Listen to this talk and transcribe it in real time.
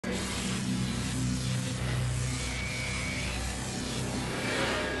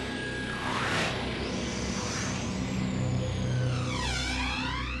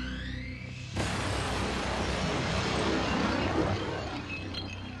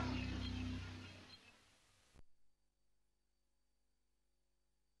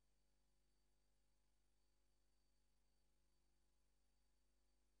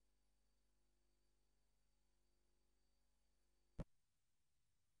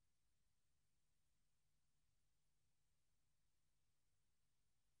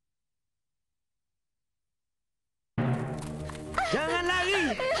Jangan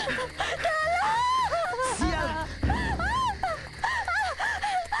lari! Sial!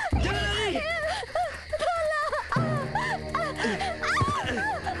 Jangan lari!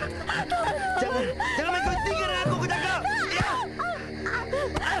 Jangan main gunting dengan aku cakap! Ya!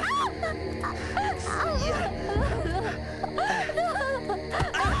 Ya!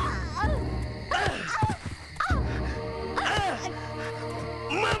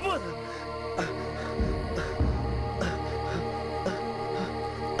 Mampus!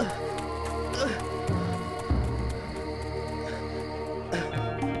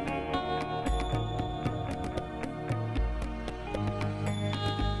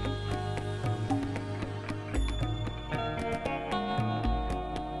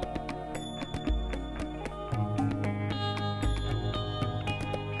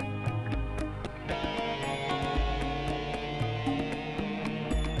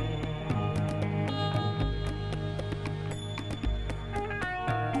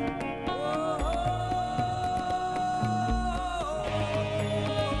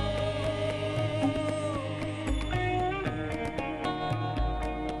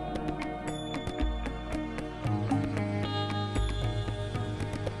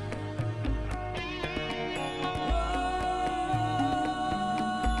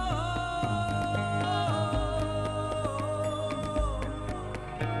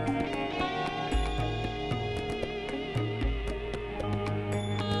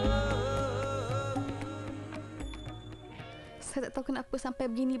 Saya tak tahu kenapa sampai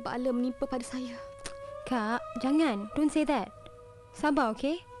begini bala menimpa pada saya. Kak, jangan. Don't say that. Sabar,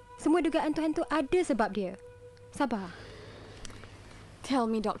 okey? Semua dugaan hantu ada sebab dia. Sabar. Tell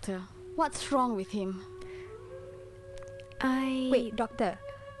me, doctor, what's wrong with him? Wait, doktor.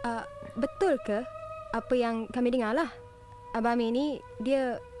 Betul ke apa yang kami dengar lah? Abang Amir ni,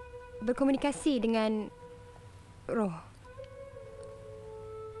 dia berkomunikasi dengan roh.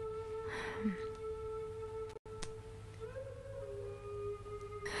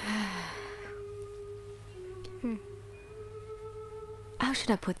 How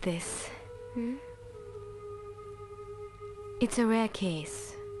should I put this? It's a rare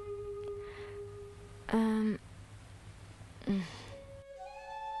case.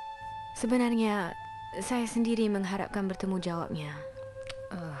 Sebenarnya saya sendiri mengharapkan bertemu jawabnya.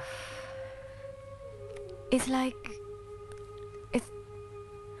 It's like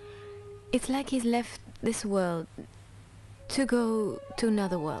he's left this world to go to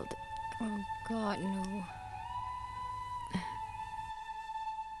another world. Oh God, no.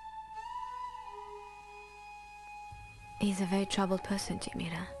 He's a very troubled person, Cik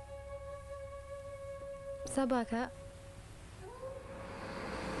Mira. Sabar, Kak.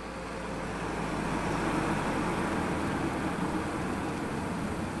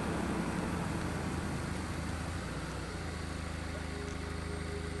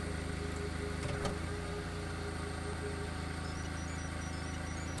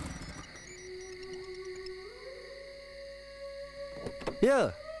 Ya.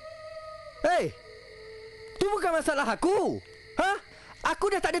 Hei! Itu bukan masalah aku. Ha? Aku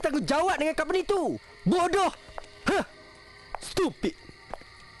dah tak ada tanggungjawab dengan company tu. Bodoh. Ha? Stupid.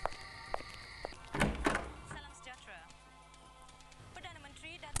 Salam sejahtera. Perdana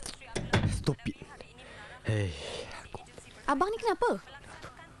Menteri Datuk Seri Abdullah Stupid. Hei. Abang ni kenapa?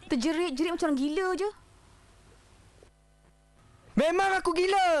 Terjerit-jerit macam orang gila je. Memang aku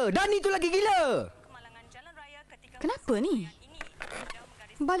gila. Dani tu lagi gila. kemalangan jalan raya ketika Kenapa ni?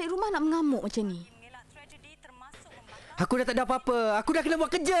 Balik rumah nak mengamuk macam ni. mengelak tragedi termasuk membatalkan Aku dah tak ada apa-apa. Aku dah kena buat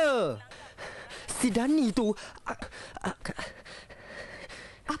kerja. Si Dani tu...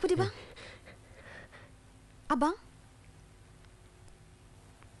 Apa dia, bang? Abang?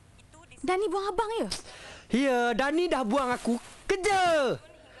 Dani buang abang ya? Ya, Dani dah buang aku kerja.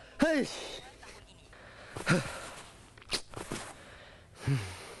 Hei.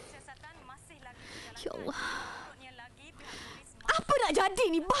 siasatan masih lagi berjalan. Ya Allah. Menurutnya lagi pihak polis Apa nak jadi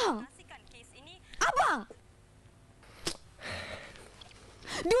ni, bang? memastikan kes ini Abang!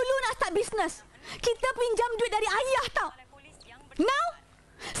 Dulu nak start bisnes, kita pinjam duit dari ayah tau. oleh polis yang Now,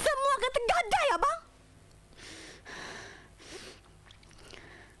 semua akan tergadai, abang.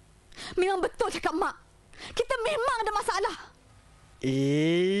 Memang betul cakap mak. Kita memang ada masalah.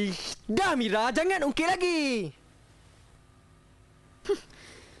 Dah Mira, jangan ungkit lagi.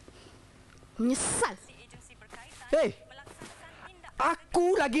 Menyesal. agensi berkaitan Hei, melaksanakan tindak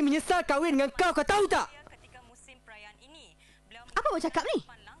aku lagi menyesal kahwin dengan kau tahu tak? ketika musim perayaan ini. Beliau Apa awak cakap ni?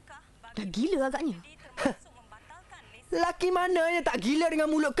 mengambil langkah bagi Dah gila agaknya. termasuk membatalkan lesen Laki mana yang tak gila dengan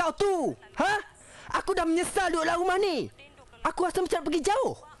mulut kau tu? Ha? Aku dah menyesal duduk dalam rumah ni. Aku rasa macam nak pergi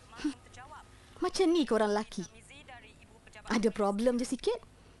jauh. maklum terjawab. Macam ni korang lelaki. Mizi dari Ibu Pejabat Ada problem je sikit.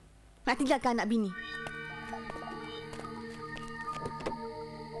 Nak tinggalkan anak bini.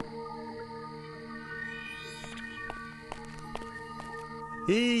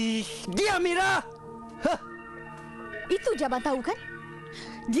 Diam Mira! Hah. Itu je abang tahu kan?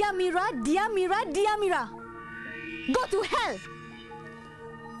 Diam Mira, diam Mira, diam Mira. Go to hell!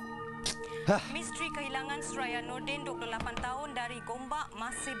 Misteri kehilangan Suraya Nordin 28 tahun dari Gombak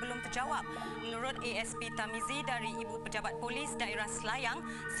masih belum terjawab. Menurut ASP Tamizi dari Ibu Pejabat Polis Daerah Selayang,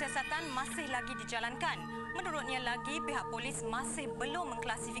 siasatan masih lagi dijalankan. Menurutnya lagi, pihak polis masih belum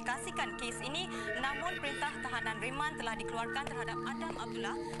mengklasifikasikan kes ini, namun perintah tahanan reman telah dikeluarkan terhadap Adam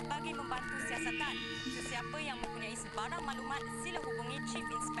Abdullah bagi membantu siasatan. Sesiapa yang mempunyai sebarang maklumat, sila hubungi Chief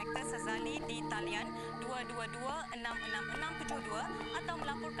Inspector Sazali di talian 222-66672 atau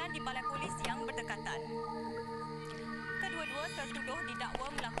melaporkan di balai polis yang berdekatan. Kedua-dua tertuduh didakwa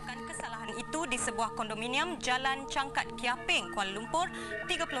melakukan kesalahan itu di sebuah kondominium Jalan Cangkat Kiaping, Kuala Lumpur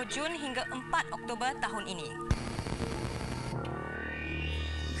 30 Jun hingga 4 Oktober tahun ini.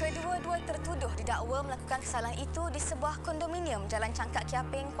 Kedua-dua tertuduh didakwa melakukan kesalahan itu di sebuah kondominium Jalan Cangkat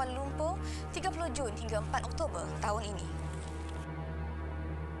Kiaping, Kuala Lumpur 30 Jun hingga 4 Oktober tahun ini.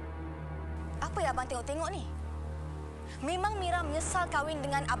 Apa yang abang tengok-tengok ni? Memang Mira menyesal kahwin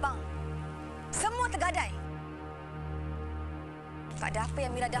dengan abang. Semua tergadai. Tak ada apa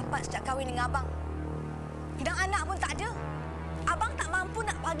yang Mira dapat sejak kahwin dengan abang. Dan anak pun tak ada. Abang tak mampu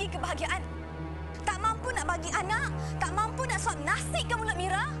nak bagi kebahagiaan. Tak mampu nak bagi anak. Tak mampu nak suap nasi ke mulut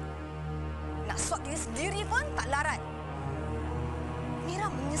Mira. Nak suap diri sendiri pun tak larat. Mira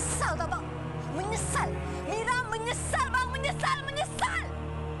menyesal tak bang? Menyesal. Mira menyesal bang. Menyesal. Menyesal.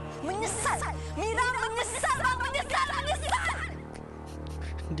 Menyesal. Mira menyesal bang. Menyesal. Menyesal.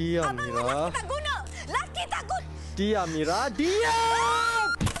 Diam abang Mira. Abang laki tak guna. Laki tak guna. Diam Mira, diam!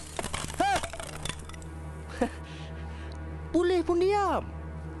 Boleh pun diam.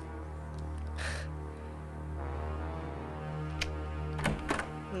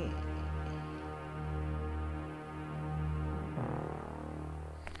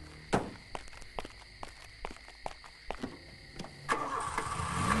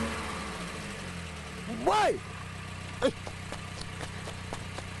 Boy!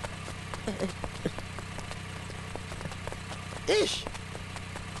 Ish!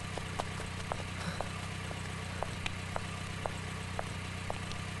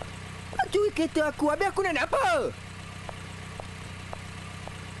 Curi kereta aku, habis aku nak apa?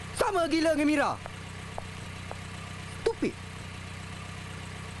 Sama gila dengan Mira. Stupid.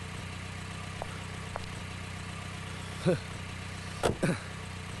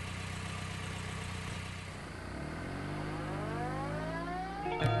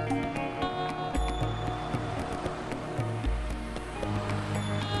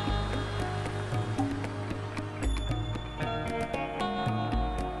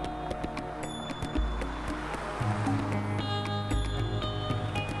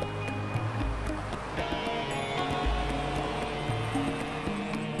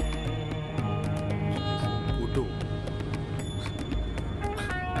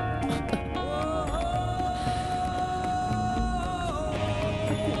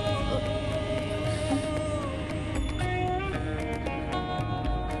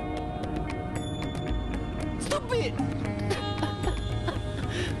 Stupid!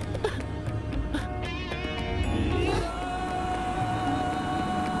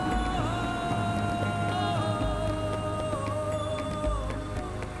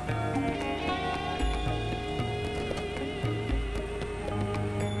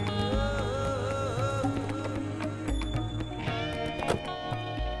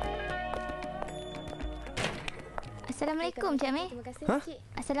 Assalamualaikum, Cik Amir. Terima kasih, Ha? Cik.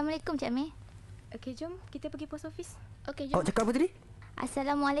 Assalamualaikum, Cik Amir. Okey, jom kita pergi post office. Okey, Awak jom. cakap apa tadi?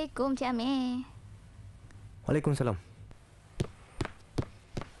 Assalamualaikum, Cik Amir. Waalaikumsalam.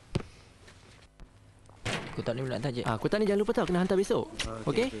 Kotak ni nak hantar je. Kotak ni jangan lupa tau, kena hantar besok.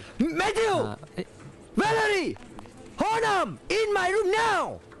 Okey? Matthew! Eh, Valerie! Honam! In my room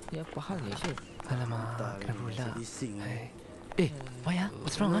now! ya apa hal ni, Syed? Alamak, kenapa pula? Bising. Why ah?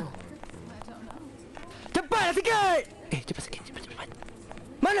 What's wrong ah? Cepatlah sikit! Cepat sikit, cepat.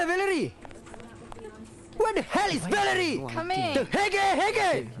 Mana Valerie? Where the hell is Valerie? Coming. The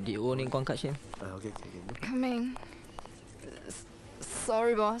Hege! DO ni kau angkat, Syed. Okey. Coming.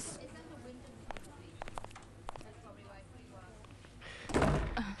 Sorry, boss.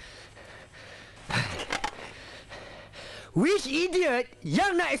 Which idiot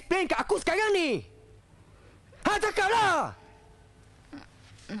yang nak explain kat aku sekarang ni? Cakaplah!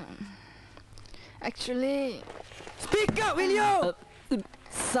 Actually, Speak up, will you?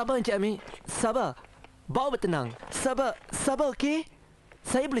 Sabar, Encik Amir. Sabar. Bawa bertenang. Sabar. Sabar, okey?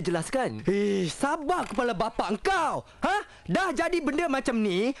 Saya boleh jelaskan. Sabar kepala bapak engkau. Ha? Dah jadi benda macam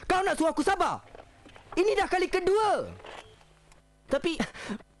ni, kau nak suruh aku sabar? Ini dah kali kedua. Tapi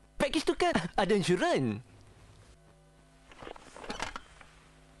package tu kan ada insurans.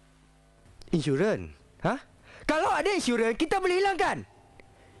 Insurans? Ha? Kalau ada insurans, kita boleh hilangkan.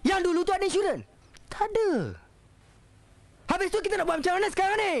 Yang dulu tu ada insurans? Tak ada. Habis tu kita nak buat macam mana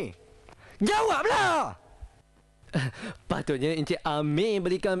sekarang ni? Jawablah! Patutnya Encik Amir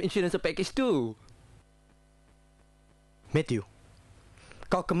belikan insurans package tu. Matthew,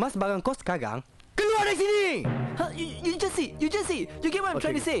 kau kemas barang kau sekarang, keluar dari sini! You just see. You get what I'm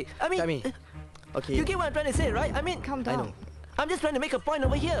trying to say. I mean, Okay. you get what I'm trying to say, right? I mean, Calm I down. know. I'm just trying to make a point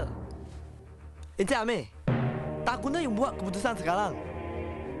over here. Encik Amir, tak guna you buat keputusan sekarang.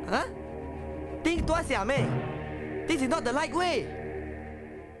 Ha? Think twice, ya Amir. This is not the right way.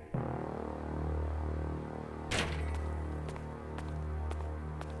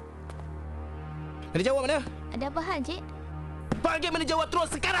 Ada jawab mana? Ada apa hal, Encik? Panggil mana jawab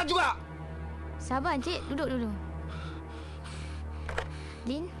terus sekarang juga! Sabar, Encik. Duduk dulu.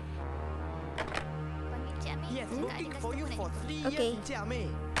 Lin? Panggil Encik Amir. He has Minta working ada for you customer for nak 3 Okay. years, Encik Amir.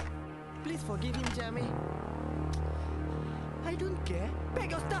 Please forgive him, Encik Amir. I don't care.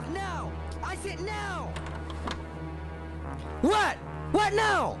 Pack your stuff now! I said now! What? What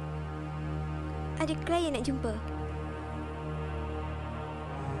now? Ada klien nak jumpa.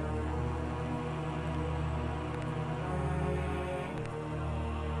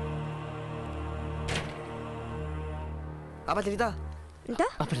 Apa cerita?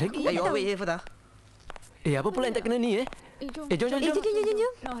 Entah? Apa lagi? Ya, you wait here first. Apa pula yang tak kena ni, eh? jumpa. Jom.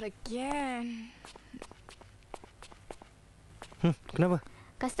 Jom. Not again. Kenapa?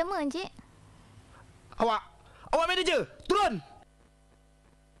 Customer, Encik. Awak manager! Turun!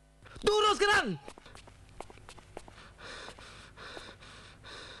 Turun sekarang!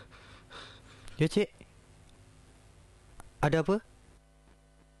 Ya, Cik. Ada apa?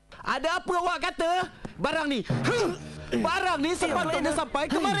 Ada apa awak kata? Barang ni. Barang ni sepatutnya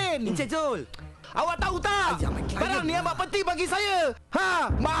sampai kemarin. Encik Zul. Awak tahu tak? Barang ni amat penting bagi saya.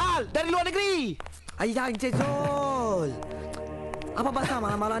 Mahal dari luar negeri. Ayah, Encik Zul. Apa pasal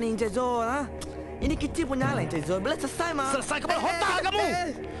malam-malam ni, Encik Zul? Ha? Ini kecil punya lah, Encik Zul. Bila selesai, mah. Selesai kepala otak kamu.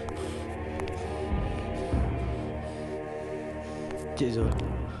 Cik Zul.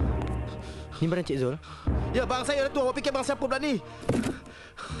 Ni barang Cik Zul? Ya, barang saya dah tu. Awak fikir barang siapa pula ni?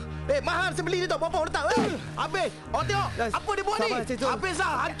 Mahal saya beli ni tau. Berapa orang letak? Habis. Awak tengok. Apa dia buat ni? Sabar, Cik Zul. Habis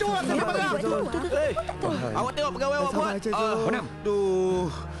lah. Hancur lah saya barang. Awak tengok pegawai awak buat. Cik Zul. Bonam. Aduh.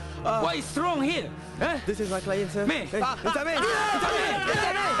 What is wrong here? This is my client, sir. Meh. Encik Amir.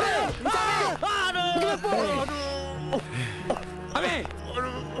 Amir!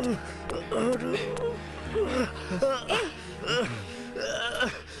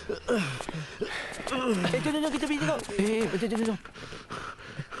 Jom kita pergi tengok. Jom.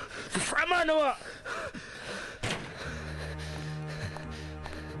 Aman awak!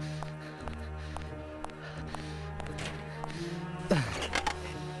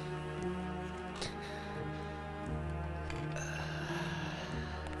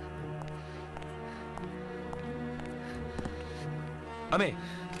 Amir,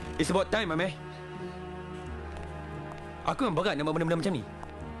 it's about time, Amir. Aku memang berat nak buat benda-benda macam ni.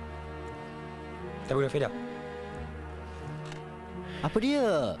 Tapi dah fed up. Apa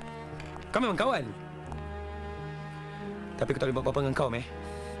dia? Kau memang kawan. Tapi aku tak boleh buat apa-apa dengan kau, Amir.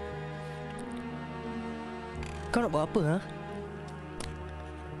 Kau nak buat apa, ha?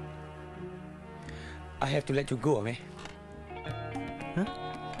 I have to let you go, Amir.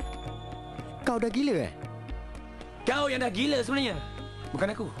 Kau dah gila, Kau yang dah gila sebenarnya. Bukan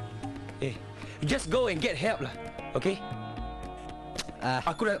aku. You just go and get help lah. Okay?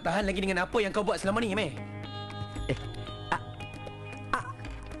 Aku dah tahan lagi dengan apa yang kau buat selama ni, Amir.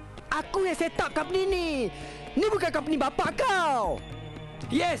 Aku yang set up company ni. Ni bukan company bapak kau.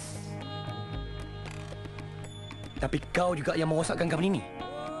 Yes! Tapi kau juga yang merosakkan company ni.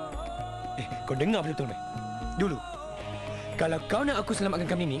 Kau dengar betul-betul, Amir. Dulu, kalau kau nak aku selamatkan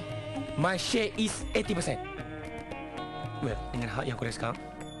company ni, my share is 80%. Well, dengan hak yang aku ada sekarang,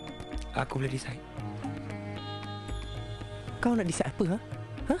 aku boleh decide. Kau nak decide apa,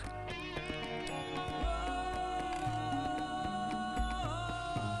 ha?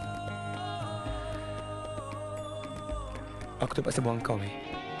 Aku terpaksa buang kau, Amir.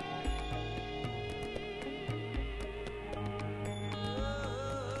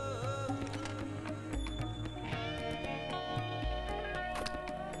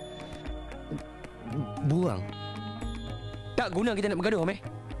 Buang. Tak guna kita nak bergaduh, Amir.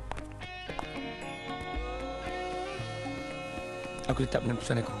 Aku tetap dengan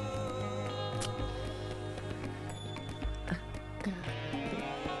keputusan aku.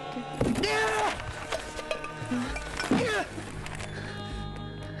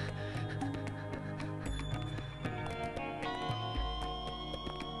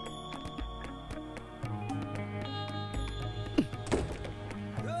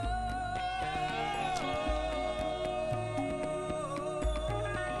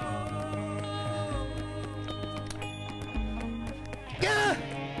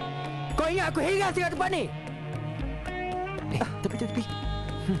 Kau ingat aku heran tinggal tempat ni? Tepi.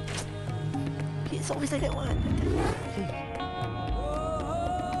 It's always like that one.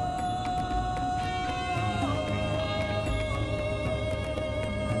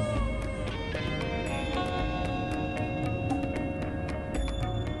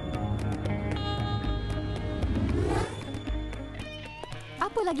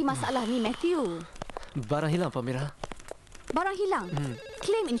 Apa lagi masalah ni, Matthew? Barang hilang, Pak Mira. Barang hilang?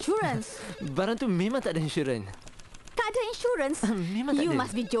 Claim insurance. Barang tu memang tak ada insurans. Tak ada insurance? Memang tak You ada.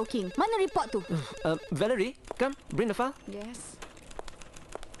 must be joking. Mana report tu? Valerie, come, bring the file. Yes.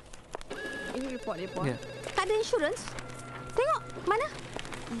 Ini report. Yeah. Tak ada insurance? Tengok, mana?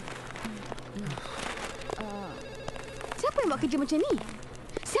 Siapa yang buat kerja macam ni?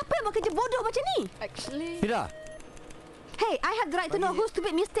 Siapa yang buat kerja bodoh macam ni? Actually, Mira. Hey, I have the right to know whose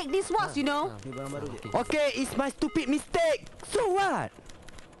stupid mistake this was, you know. Okay, it's my stupid mistake. So what?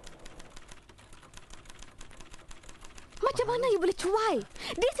 Macam mana you boleh cuai?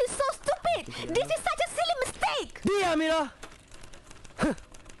 This is so stupid. This is such a silly mistake. Diam, Mira.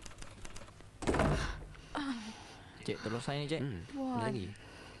 Cik, tolong sign ni, Cik. Ada lagi.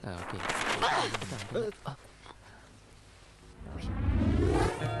 Okey.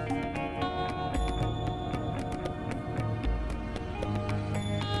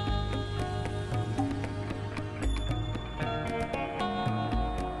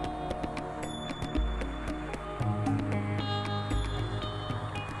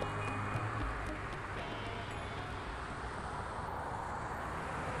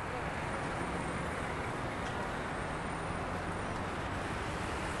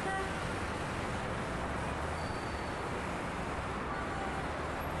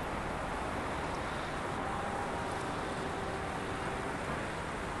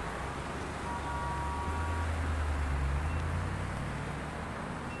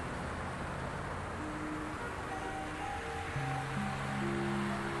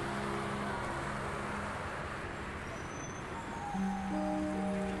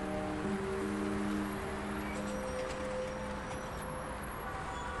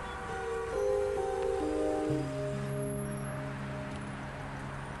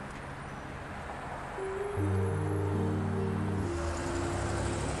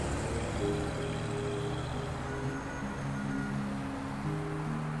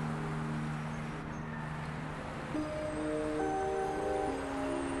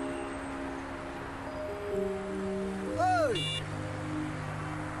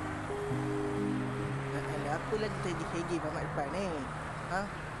 Apa lagi tadi hegi mamak depan ni? Ha?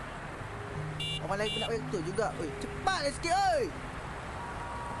 Orang lain pun nak bagi betul juga. Oi, cepatlah sikit oi.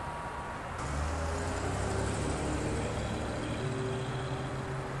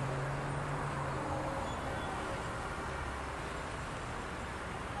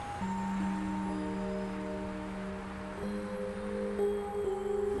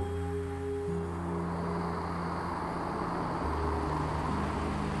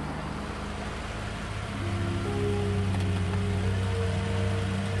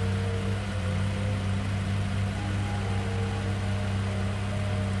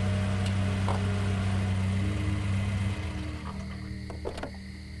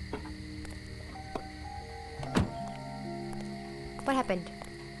 what happened?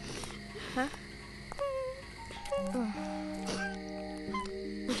 Huh?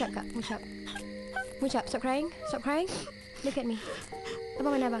 Mucap, Kak. Mucap. Mucap, stop crying. Stop crying. Look at me.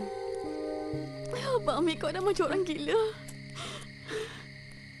 Abang mana abang? Abang Amir, kau dah macam orang gila.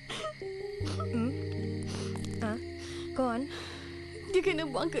 Go on. Dia kena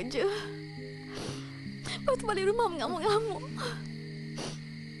buang kerja. Lepas tu balik rumah mengamuk-ngamuk.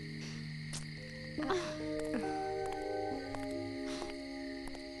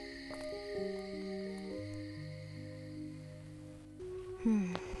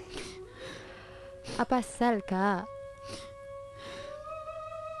 Apa asal, Kak?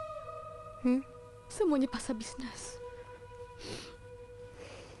 Semuanya pasal bisnes.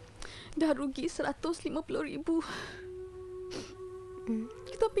 Dah rugi 150,000.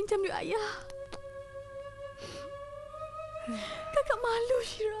 Kita pinjam duit ayah. Kakak malu,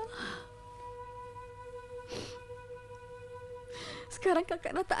 Syira. Sekarang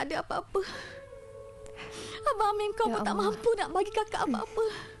kakak dah tak ada apa-apa. Abang Amir kau pun tak mampu nak bagi kakak apa-apa.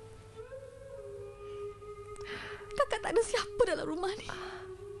 Kakak tak ada siapa dalam rumah ni.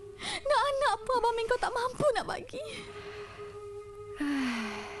 Nak anak apa Abang Amir kau tak mampu nak bagi.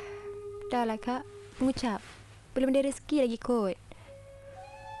 Dah lah Kak, mengucap. Belum ada rezeki lagi kot.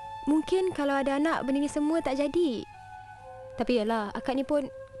 Mungkin kalau ada anak, benda ni semua tak jadi. Tapi yalah, akak ni pun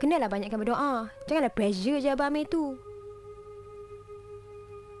kenalah banyakkan berdoa. Janganlah pressure je Abang Amir tu.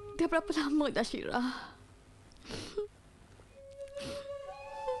 Dah berapa lama dah Syirah?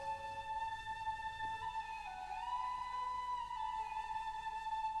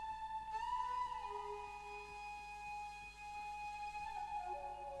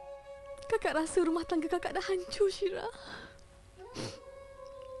 Kakak rasa rumah tangga kakak dah hancur, Syirah.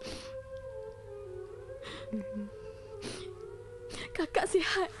 Kakak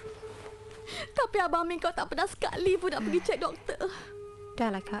sihat. Tapi Abang Amir kau tak pernah sekali pun nak pergi cek doktor. Dah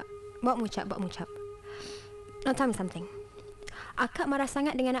lah Kak, bawa mucap. Now tell me something. Akak marah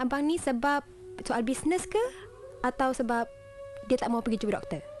sangat dengan abang ni sebab soal bisnes ke? Atau sebab dia tak mau pergi jumpa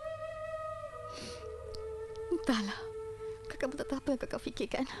doktor? Entahlah. Kakak pun tak tahu apa yang kakak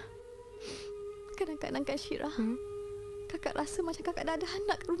fikirkan. Kadang-kadang kan Syirah, kakak rasa macam kakak dah ada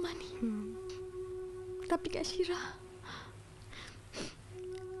anak kat rumah ni. Tapi kan Syirah,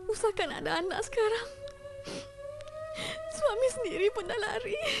 usahakan ada anak sekarang. Suami sendiri pun dah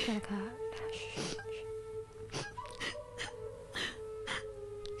lari. Kak.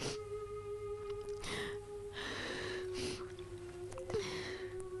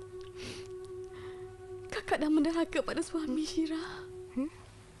 Kakak dah menderhaka pada suami Syirah.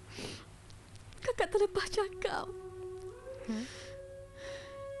 Kakak terlepas cakap.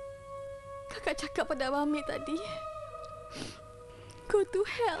 Kakak cakap pada Abang Amir tadi, go to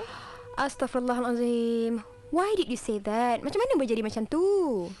hell. Astaghfirullahalazim. Why did you say that? Macam mana boleh jadi macam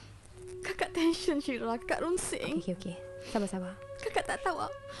tu? Kakak tension Syirah, kakak runsing. Okay. Sabar. Kakak tak tahu.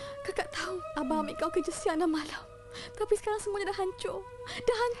 Kakak tahu Abang Amir kau kerja siang dan malam. Tapi sekarang semuanya dah hancur.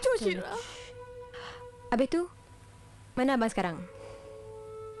 Dah hancur Syirah. Habis tu, mana abang sekarang?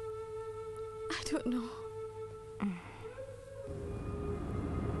 I don't know.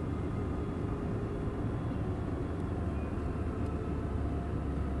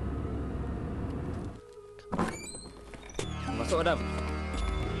 Masuk Adam.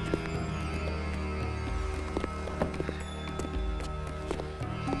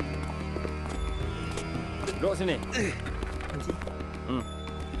 Duduk sini.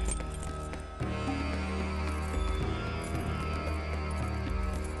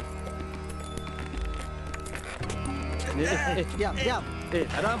 Diam.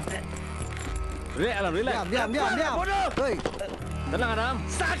 Adam. Relax Adam, relax. Diam. Bodoh. Hei, Tenang Adam.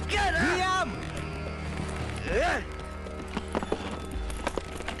 sakit. Diam.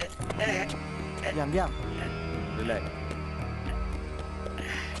 Diam. Relax.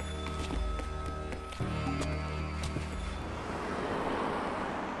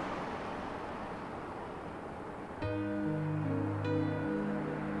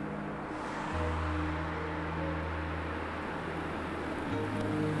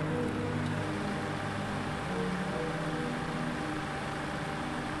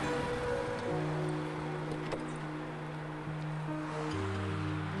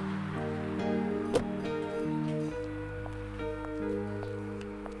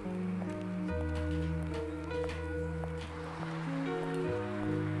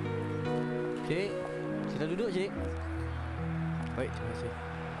 Cik, sila duduk, Cik. Baik, terima kasih.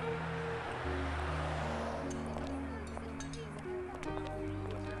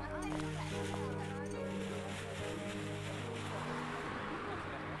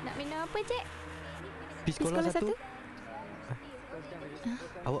 Nak minum apa, Cik? Piskola satu.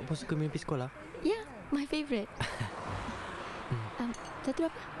 Awak pun suka minum piskola? Ya, my favourite. Satu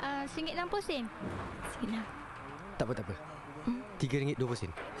berapa? RM1.60. RM1.60. Tak apa.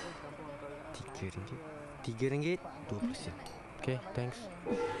 RM3.20. RM3.20. Okay, thanks.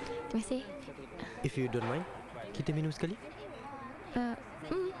 Terima kasih. If you don't mind, kita minum sekali.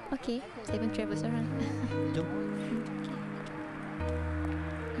 Okay. Saya pun travel seorang. Jom.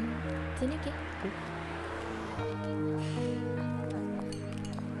 Sini, okay?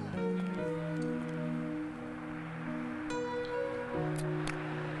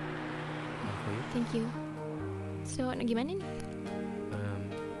 Thank you. So, nak pergi mana ni?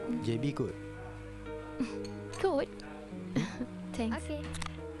 JB kot. Kot? Thanks. Okay.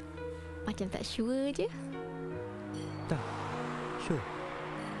 Macam tak sure je. Tak, sure.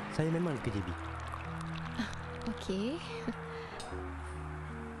 Saya memang nak ke JB. Okay.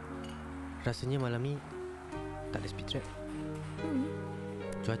 Rasanya malam ni tak ada speed trap.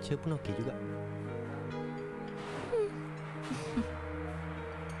 Cuaca pun okey juga.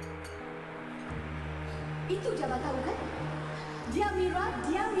 Itu je abang tahu kan? Dia Mira,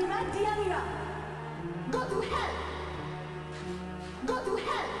 dia Mira, dia Mira. Go to hell! Go to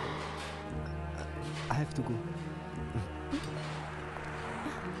hell! I have to go.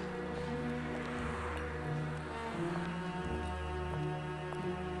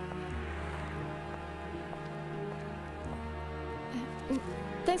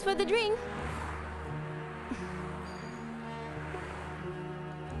 Thanks for the drink.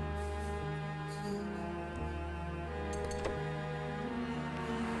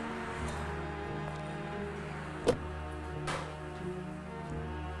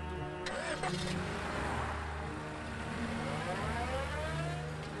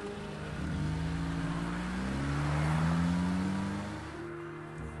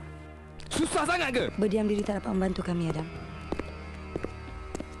 Susah sangat ke? Berdiam diri tak dapat membantu kami, Adam.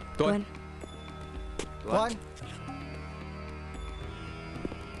 Tuan. Tuan.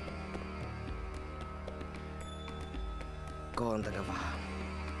 Kau orang takkan faham.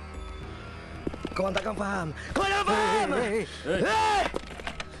 Kau orang takkan faham. Kau tak faham. Hey!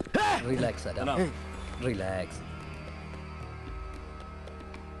 Relax, Adam. Relax.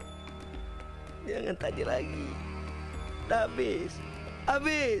 Jangan tanya lagi. Dah habis.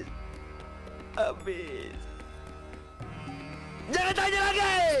 Habis. Habis. Jangan tanya lagi.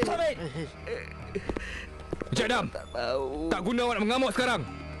 Sampai. Encik Adam. Tak tahu. Tak guna awak nak mengamuk sekarang.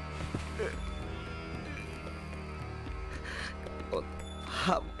 Kau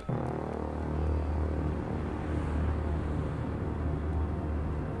faham.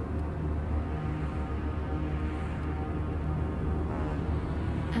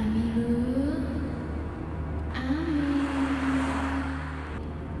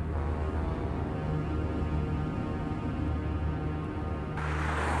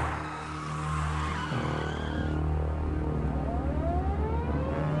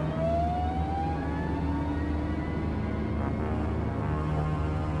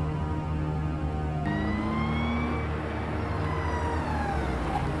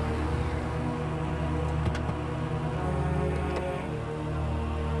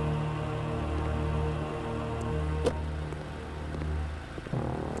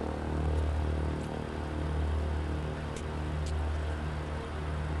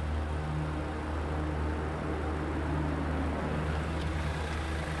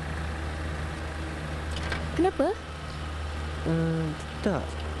 Kenapa? Tak.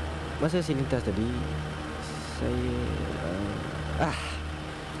 Masa saya lintas tadi,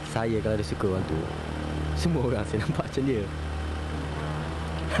 saya kalau ada suka orang tu, semua orang saya nampak macam dia.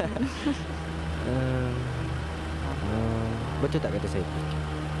 Betul tak kata saya?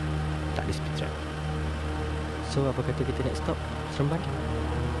 Tak ada speed trap. So apa kata kita nak stop seremban?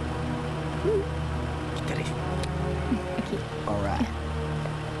 Kita race. Okay. Alright.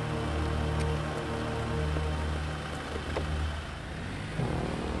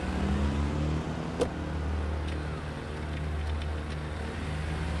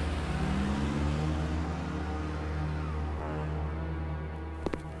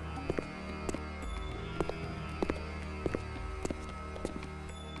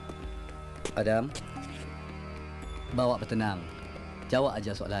 Adam, bawa bertenang. Jawab aja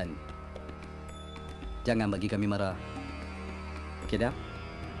soalan. Jangan bagi kami marah. Okey dah?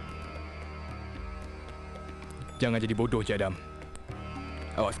 Jangan jadi bodoh, Cik Adam.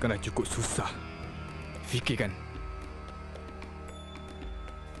 Awak sekarang cukup susah. Fikirkan.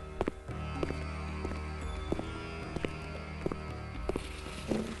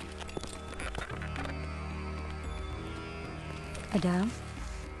 Adam,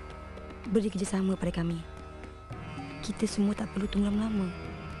 beri kerjasama pada kami. Kita semua tak perlu tunggu lama-lama.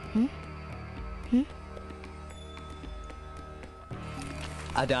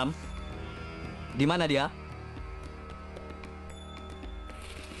 Adam, di mana dia?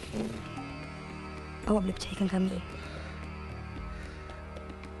 Awak boleh percayakan kami.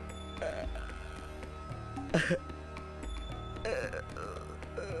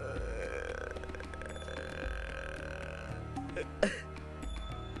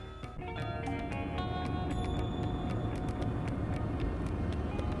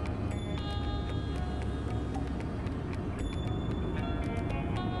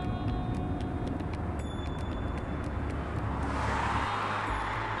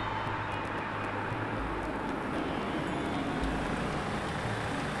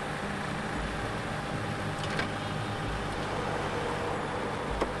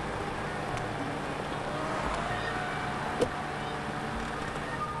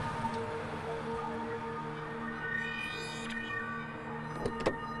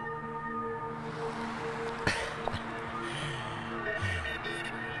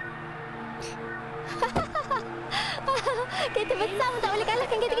 Kereta besar pun tak boleh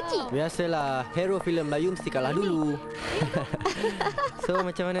kalahkan kereta kecil. Biasalah, hero filem Melayu mesti kalah dulu. So,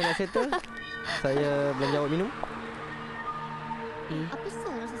 macam mana nak settle? Saya belanja awak minum? Apa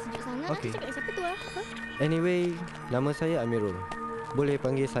sah rasa sejuk sangat? Okey. Nak cakap dengan siapa tu? Ha? Anyway, nama saya Amirul. Boleh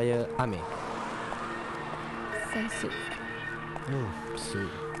panggil saya Amir. Saya Su. Oh, Su.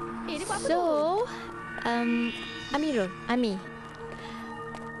 Dia buat apa So, tu? Amirul, Amir.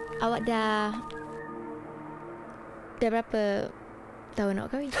 Awak dah berapa tahun nak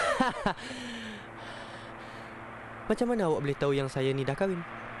kahwin? Macam mana awak boleh tahu yang saya ni dah kahwin?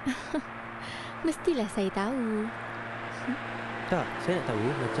 Mestilah saya tahu. Tak, saya nak tahu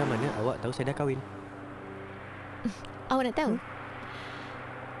macam mana awak tahu saya dah kahwin. Awak nak tahu?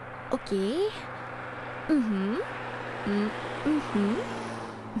 Okey.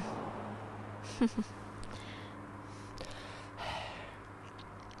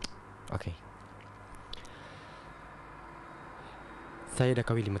 Okey. Saya dah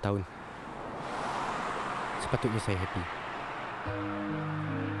kahwin 5 tahun. Sepatutnya saya happy.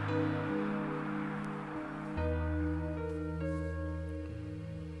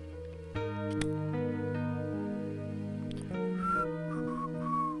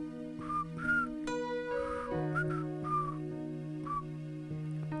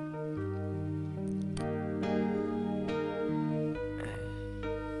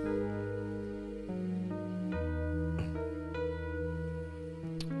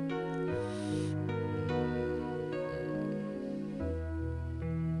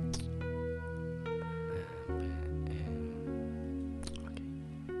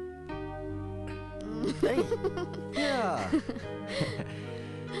 Ya.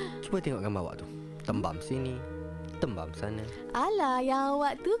 Cuba tengok gambar awak tu. Tembam sini, tembam sana. Alah, yang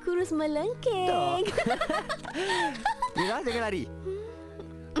awak tu kurus melengking. Mira, jangan lari.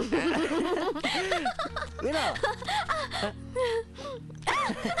 Mira.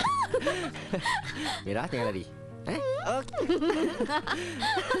 Mira, jangan lari. Okey.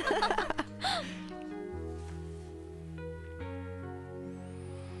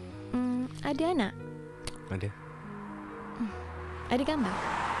 Ada anak? Ada. Ada gambar?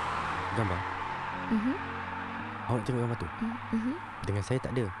 Gambar? Awak nak tengok gambar tu? Dengan saya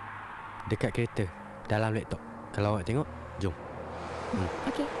tak ada. Dekat kereta, dalam laptop. Kalau awak tengok, jom.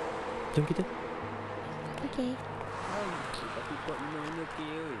 Okey. Jom kita. Okey.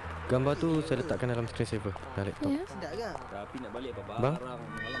 Gambar tu saya letakkan dalam screen saver dalam laptop. Ya. Sedap ke? Tapi nak balik apa Bang? barang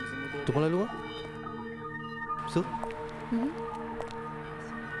malam semua tu. Tunggu lalu. Su?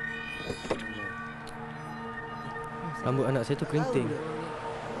 Rambut anak saya tu kerinting.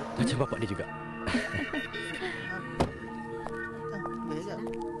 Macam bapak dia juga.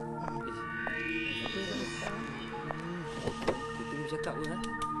 Kita boleh bercakap pun, ha?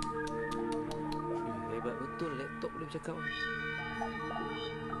 Hebat betul laptop boleh bercakap.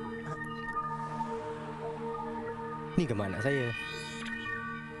 Ni gambar anak saya.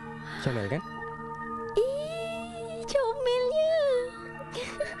 Comel kan? Comelnya.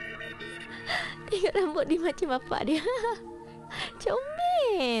 Tengok rambut dia macam bapak dia.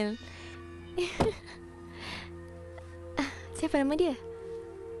 Comel. Siapa nama dia?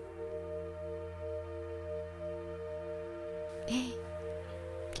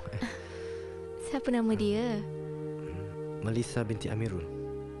 Siapa nama dia? Melissa binti Amirul.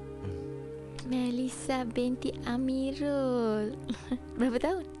 Melissa binti Amirul. Berapa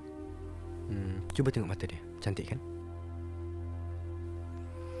tahun? Cuba tengok mata dia. Cantik kan?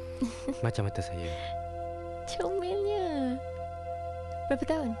 Macam mata saya. Comelnya. Berapa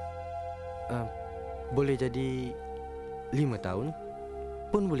tahun? Boleh jadi 5 tahun.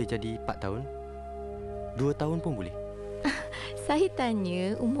 Pun boleh jadi 4 tahun. 2 tahun pun boleh. Saya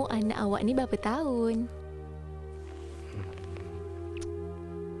tanya umur anak awak ni berapa tahun?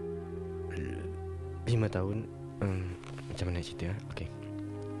 5 tahun. Macam mana cerita? Okey.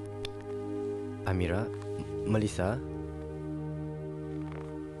 Amira, Melissa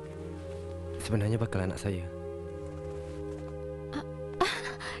sebenarnya bakal anak saya.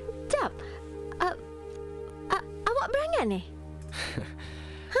 Jap. Awak berangan eh?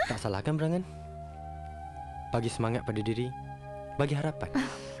 Tak salah kan berangan? Bagi semangat pada diri, bagi harapan.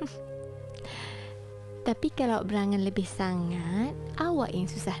 Tapi kalau berangan lebih sangat, awak yang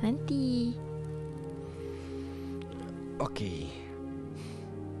susah nanti. Okey.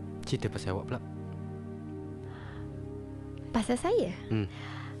 Cerita pasal awak pula. Pasal saya?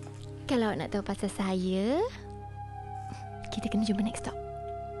 Kalau awak nak tahu pasal saya, kita kena jumpa next stop.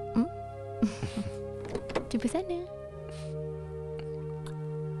 Jumpa sana.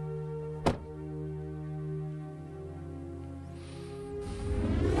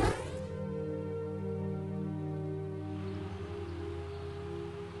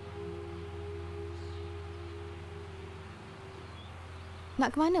 Nak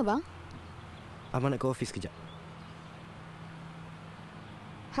ke mana, bang? Abang nak ke ofis kejap.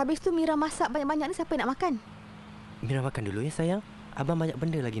 Habis tu Mira masak banyak-banyak ni, siapa yang nak makan? Mira makan dulu ya sayang. Abang banyak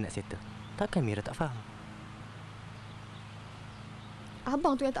benda lagi nak settle. Takkan Mira tak faham?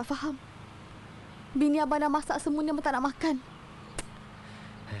 Abang tu yang tak faham. Bini abang dah masak semuanya, abang tak nak makan.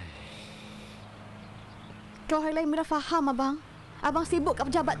 Kalau hari lain Mira faham abang. Abang sibuk kat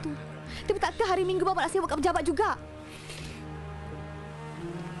pejabat tu. Tapi takkan hari Minggu abang nak sibuk kat pejabat juga?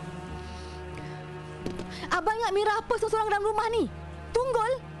 Abang ingat Mira apa seorang dalam rumah ni?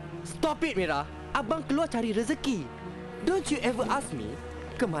 Tunggul? Stop it Mira. Abang keluar cari rezeki. Don't you ever ask me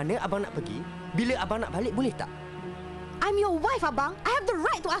ke mana abang nak pergi. Bila abang nak balik, boleh tak? I'm your wife, abang. I have the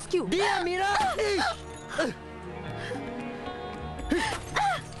right to ask you. Diam Mira.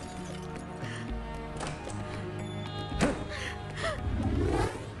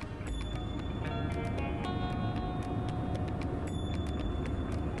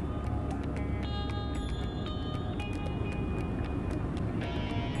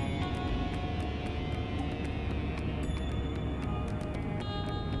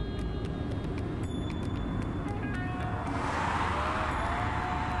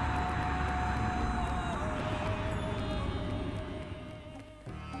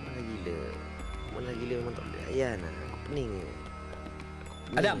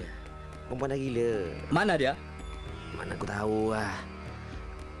 Adam, perempuan dah gila. mana dia? Mana aku tahu lah.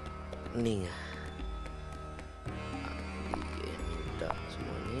 Pening lah. Dia minta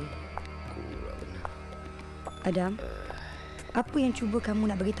semua ni. Aku pula benar. Adam, apa yang cuba kamu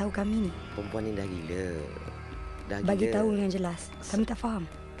nak bagi tahu kami ni? Perempuan ni dah gila. Dah gila. Bagi tahu dengan jelas. Kami tak faham.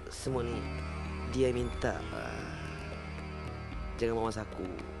 Semua ni dia minta. Jangan bawa masa aku.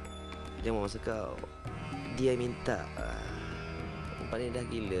 Jangan bawa masa kau. Dia minta. Perempuan ni dah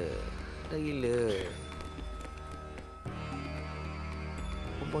gila. Dah gila.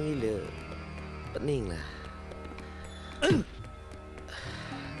 Perempuan gila. Pening lah.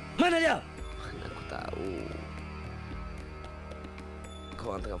 Mana dia? Mana aku tahu.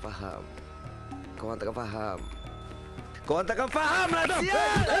 Korang takkan faham. Korang takkan faham. Korang takkan faham lah,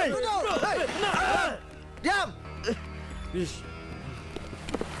 sial! Diam! Ish.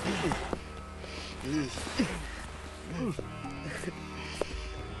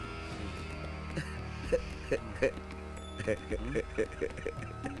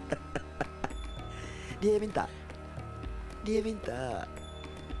 Dia minta. Dia minta.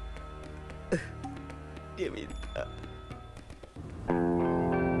 Dia minta.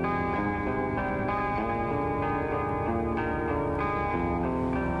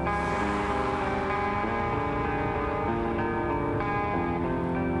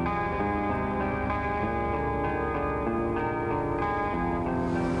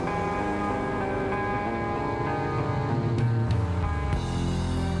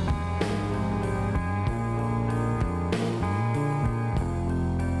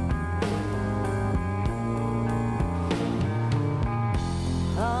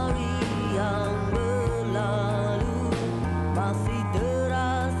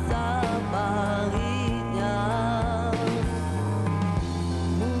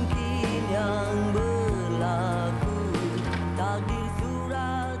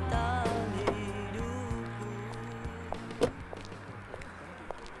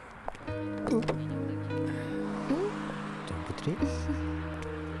 Putri.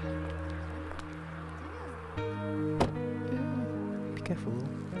 Be careful.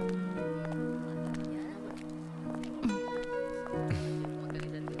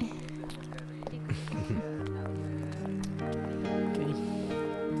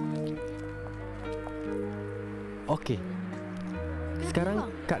 Okey.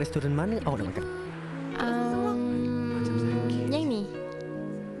 Sekarang kat restoran mana awak nak makan? Yang ni.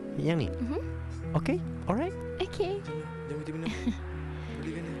 Yang ni? Okey, alright. Okay. Jangan berhenti minum.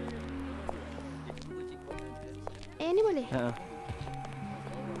 Boleh kan? Ni boleh?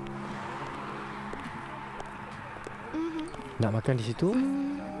 Nak makan di situ?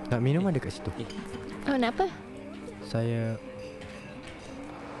 Nak minum ada kat situ. Oh, nak apa? Saya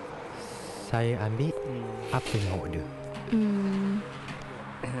ambil apa yang awak order.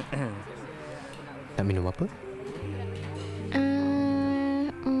 Nak minum apa?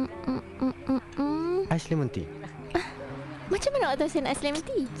 Ais lemon tea. Macam mana awak tahu saya nak ais lemon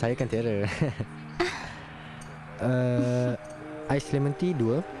tea? Saya kan terror. Ais lemon tea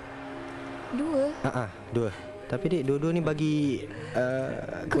 2. 2. Tapi dek, dua-dua ni bagi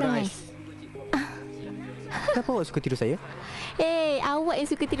kurang ais. Kenapa awak suka tidur saya? Awak yang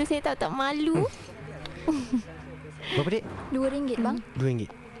suka tidur saya tahu tak malu. Berapa dek? RM2 bang. RM2.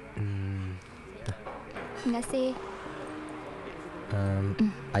 Terima kasih.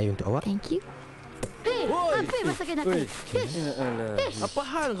 Air untuk awak. Thank you. Apa yang masakan aku? Apa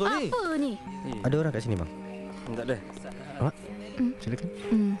hal kau ni? Apa ni? Ada orang kat sini, bang. Tak ada. Awak? Silakan.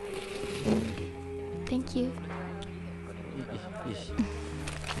 Thank you.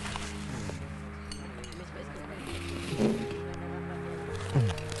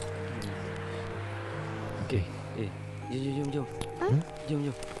 Okey. Jom.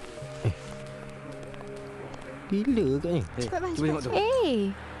 Jom. Gila katnya. Cepat bang, cuba tengok tu.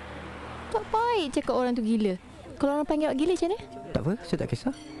 Tak baik cakap orang tu gila. Kalau orang panggil awak gila macam mana? Tak apa, saya tak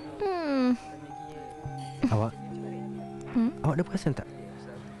kisah. Awak? Awak ada perasan tak?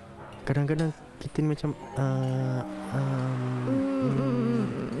 Kadang-kadang kita ni macam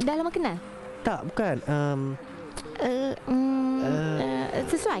Dah lama kenal? tak, bukan.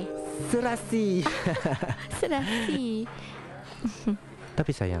 Sesuai? Serasi. Serasi.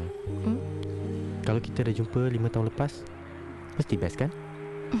 Tapi sayang, kalau kita dah jumpa 5 tahun lepas, mesti best kan?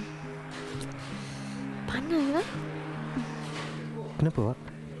 Panas lah. Kenapa, Wak?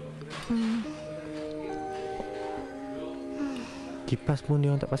 Kipas pun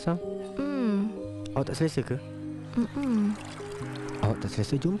dia orang tak pasang? Awak tak selesa ke? Awak tak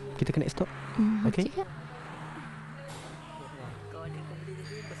selesa, jom kita ke next stop. Okay?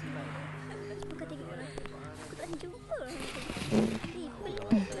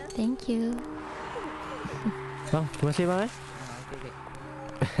 Thank you. Bang, terima kasih bang.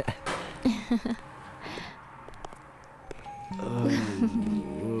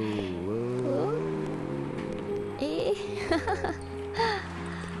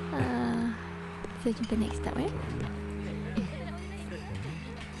 So jumpa next stop eh.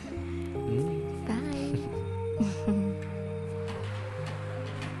 Bye.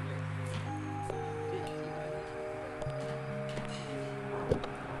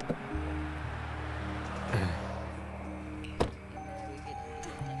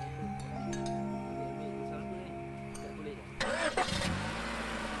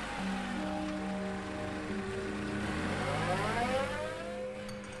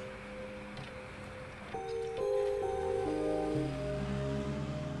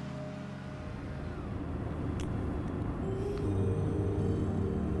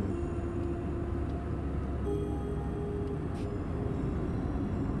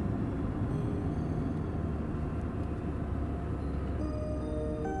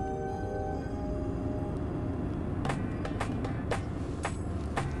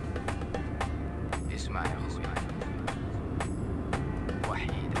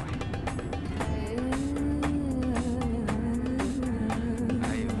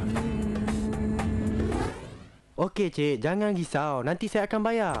 Okey, cik. Jangan risau. Nanti saya akan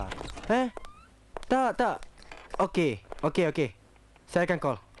bayar. Tak. Okey. Saya akan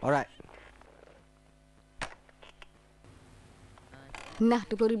call. Alright. Nah,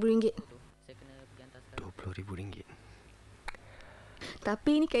 RM20,000. RM20,000.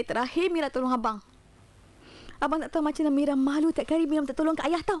 Tapi ini kali terakhir Mira tolong abang. Abang tak tahu macam mana Mira malu tak kali Mira minta tolong ke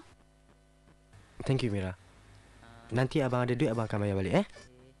ayah tau. Thank you, Mira. Nanti abang ada duit, abang akan bayar balik,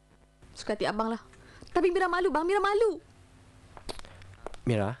 Suka hati abang lah. Tapi Mira malu bang, Mira malu.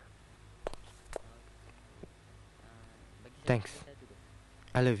 Mira. Thanks.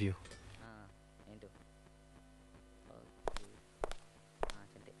 I love you.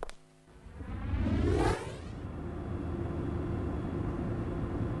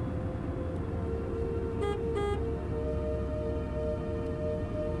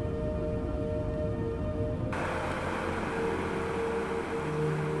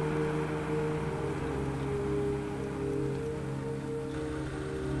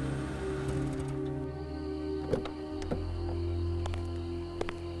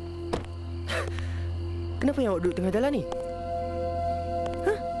 Kenapa yang awak duduk tengah jalan ni?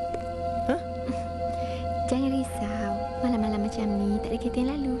 Jangan risau. Malam-malam macam ni tak ada kereta yang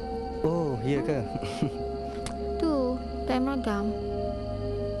lalu. Oh, iya ke? Tu, tak meragam.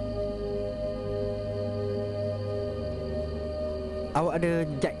 Awak ada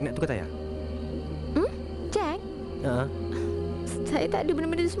jack nak tukar tayar? Jack? Saya tak ada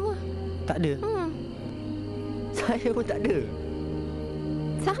benda-benda tu semua. Tak ada? Saya pun tak ada.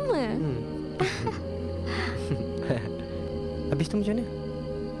 Sama? Habis tu macam mana?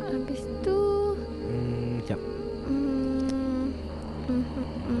 Habis tu... Sekejap.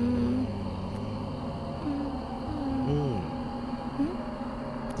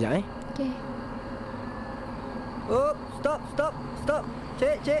 Sekejap, Okey. Oh, stop.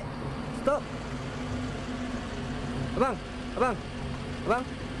 Cik. Stop. Abang. Bahal.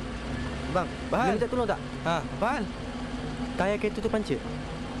 Boleh minta tolong tak? Bahal. Tayar kereta tu pancit.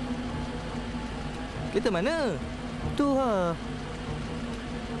 Kereta mana? Tu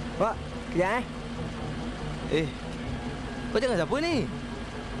Wak, kejap Kau jangan siapa ni?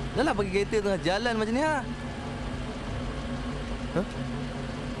 Dah lah pergi kereta tengah jalan macam ni ha?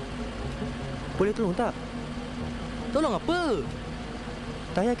 Boleh tolong tak? Tolong apa?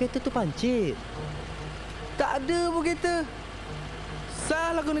 Tayar kereta tu pancit. Tak ada pun kereta.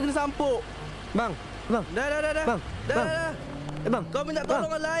 Salah kau ni kena sampuk. Bang. Dah. Bang. Dah. Bang. Kau minta tolong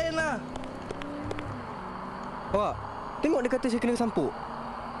orang lain lah. Wak, tengok dia kata saya kena sampuk.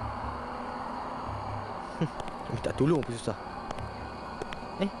 Minta tolong pun susah.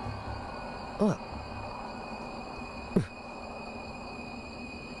 Wak.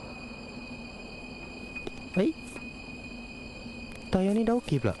 Tayar ni dah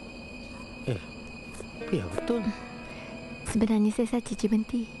okey pula. Ya betul. Sebenarnya saya saja je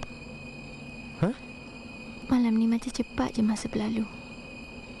berhenti. Malam ni macam cepat je masa berlalu.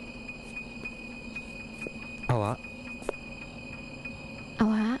 Awak?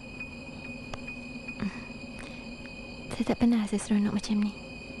 Saya tak pernah rasa seronok macam ni.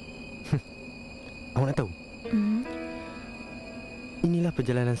 Awak nak tahu? Inilah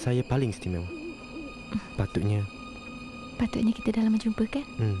perjalanan saya paling istimewa. Patutnya kita dah lama jumpa kan?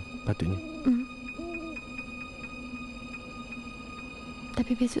 Patutnya.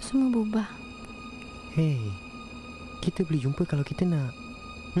 Tapi besok semua berubah. Hei, kita boleh jumpa kalau kita nak.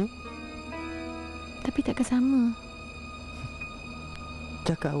 Tapi takkan sama.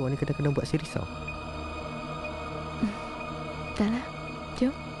 Cakap awak ni kadang-kadang buat saya risau. Dah lah,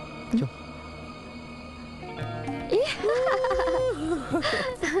 jom.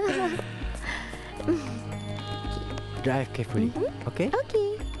 Drive carefully, okay? Okay.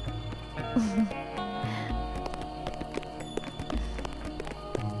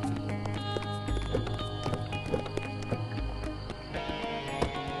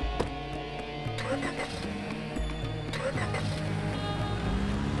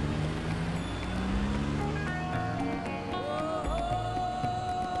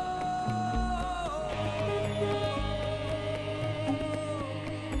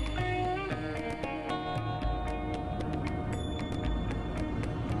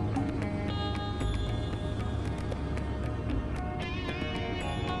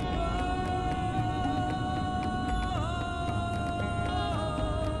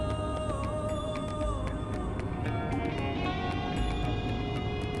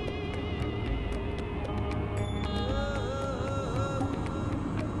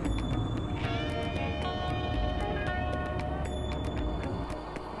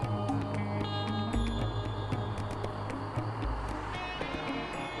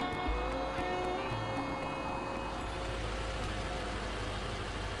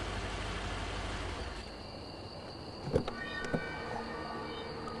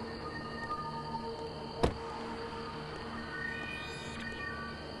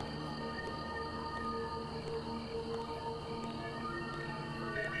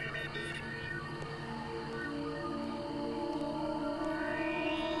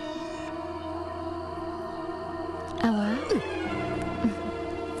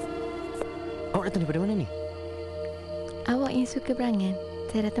 Awak datang daripada mana ni? Awak yang suka berangan.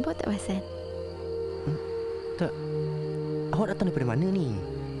 Saya datang bawa tak perasan. Tak. Awak datang daripada mana ni?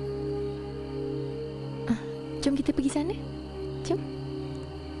 Jom kita pergi sana. Jom.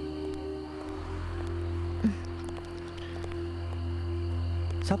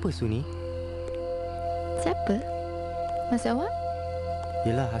 Siapa Su ni? Siapa? Maksud awak?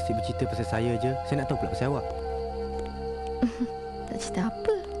 Yelah, asyik bercerita pasal saya je. Saya nak tahu pula pasal awak. Tak cerita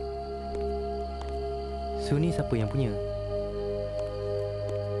apa. Su ni siapa yang punya?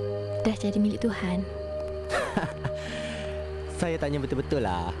 Dah jadi milik Tuhan. Saya tanya betul-betul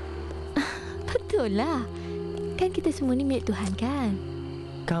lah. Betul lah. Kan kita semua ni milik Tuhan kan?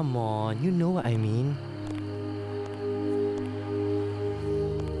 Come on, you know what I mean.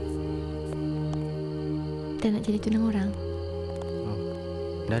 Dah nak jadi tunang orang?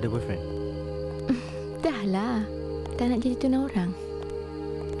 Dah ada boyfriend? Dah lah. Dah nak jadi tunang orang.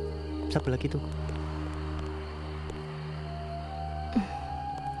 Siapa lelaki tu?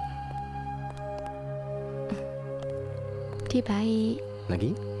 Dia baik.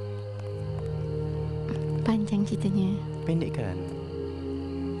 Lagi? Panjang ceritanya. Pendek kan?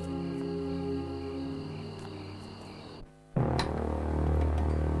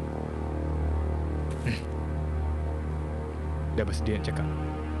 Dah bersedia nak cakap?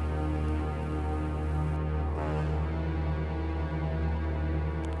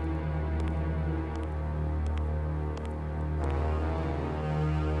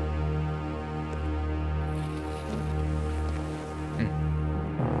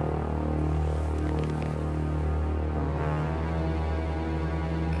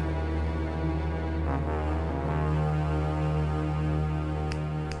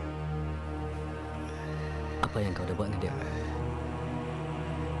 Apa yang kau dah buat dengan dia?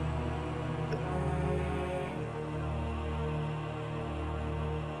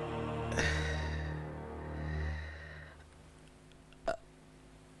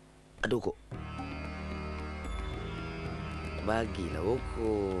 Aduh kok. Bagilah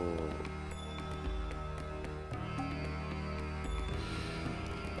pokok.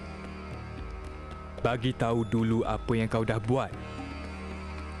 Bagi tahu dulu apa yang kau dah buat.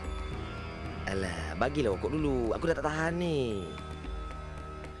 Alah, bagilah pokok dulu. Aku dah tak tahan ni.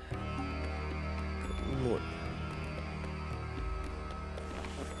 Mood.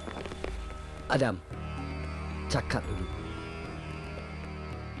 Adam, cakap dulu.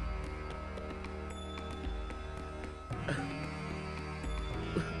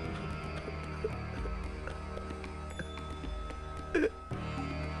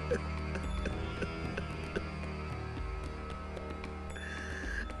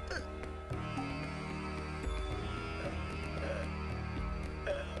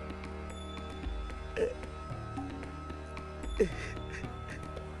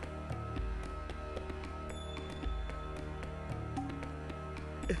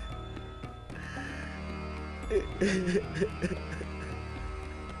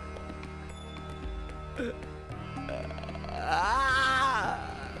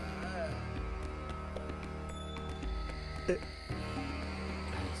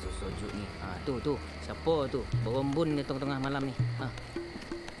 Sojuk ni. Tu. Siapa tu? Berombun di tengah-tengah malam ni.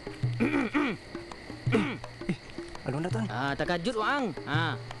 Alun datang. Terkejut wang.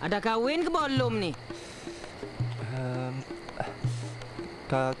 Ada kahwin ke belum ni?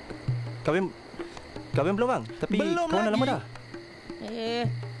 Kahwin belum bang. Tapi belum kawan dah lama dah.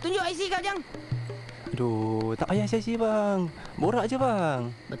 Tunjuk IC kau jang. Aduh, tak payah IC bang. Borak je bang.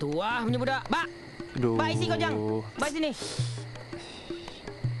 Bertuah punya budak. Bak. Aduh. Bak IC kau jang. Bak sini.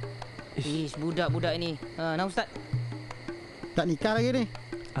 Budak-budak ini. Nak ustaz? Tak nikah lagi ni.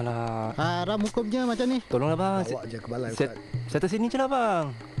 Alah. Haram hukumnya macam ni. Tolonglah bang. Bawa je ke balai ustaz. Saya sini je lah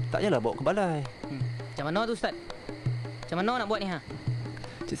bang. Tak payahlah bawa ke balai. Macam mana tu ustaz? Macam mana nak buat ni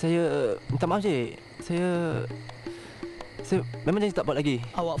Cik, saya minta maaf cik. Saya memang janji tak buat lagi.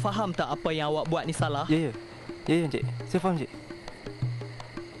 Awak faham tak apa yang awak buat ni salah? Ya cik. Saya faham cik.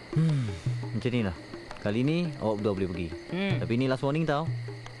 Macam ni lah. Kali ni awak berdua boleh pergi. Tapi ni last warning tau.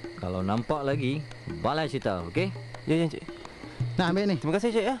 Kalau nampak lagi, balai cerita, okey? Ya cik. Nak ambil ni. Terima kasih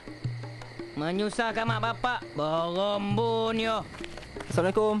cik ya. Menyusahkan mak bapak. Berombun yo.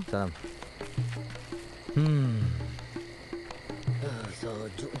 Assalamualaikum. Salam.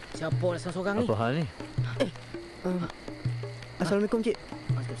 Sojuk. Siapa dah seorang ni? Apa hal ni? Assalamualaikum cik.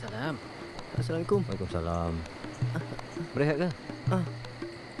 Waalaikumsalam. Assalamualaikum. Waalaikumsalam. Berehat ke?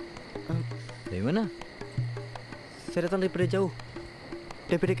 Dari mana? Saya datang daripada jauh.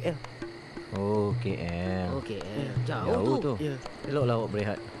 Daripada KL. Oh, KL. Jauh tu. Ya. Eloklah awak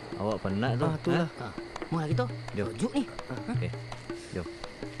berehat. Awak penat tu. Itulah. Mana kita? Jom. Sojuk ni. Okey. Jom.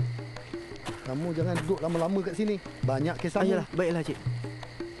 Kamu jangan duduk lama-lama kat sini. Banyak kisah. Ayolah, baiklah cik.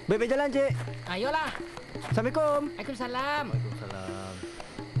 Baik-baik jalan cik. Ayolah. Assalamualaikum. Waalaikumsalam. Waalaikumsalam.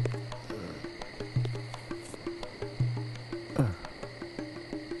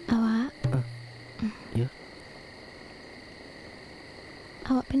 Awak? Ya?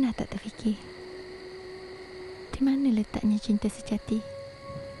 Awak pernah tak terfikir di mana letaknya cinta sejati?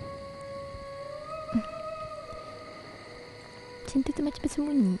 Cinta tu macam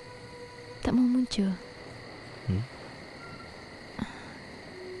bersembunyi, tak mau muncul.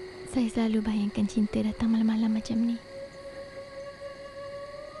 Saya selalu bayangkan cinta datang malam-malam macam ni.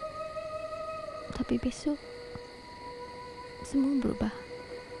 Tapi besok semua berubah.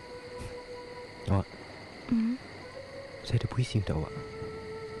 Awak, saya ada puisi untuk awak.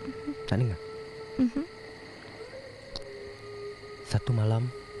 Nak dengar? Satu malam,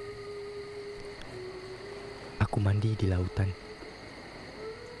 aku mandi di lautan.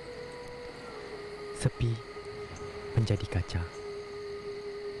 Sepi menjadi kaca.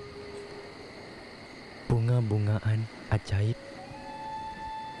 Bunga-bungaan ajaib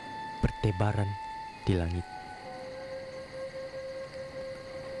bertebaran di langit.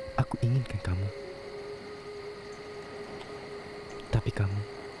 Aku inginkan kamu. Tapi kamu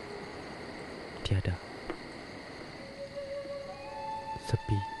tiada.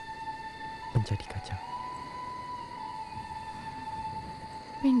 Sepi menjadi kaca.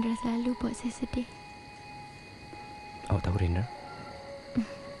 Rendra selalu buat saya sedih. Awak tahu Rendra?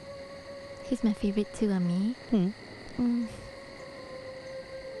 He's my favourite too, Amir.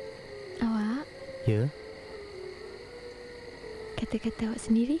 Awak? Ya? Kata-kata awak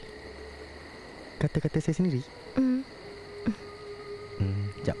sendiri? Kata-kata saya sendiri?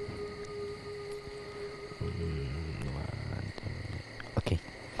 Sekejap.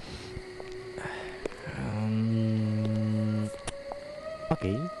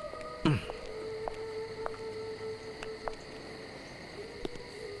 Okey.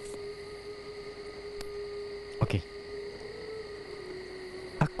 Okey.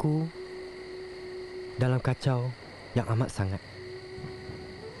 Aku dalam kacau yang amat sangat.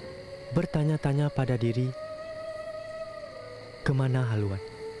 Bertanya-tanya pada diri, kemana haluan?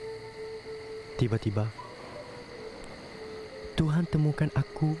 Tiba-tiba, Tuhan temukan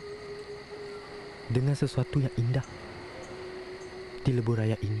aku dengan sesuatu yang indah di lebuh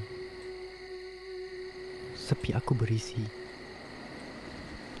raya ini. Sepi aku berisi,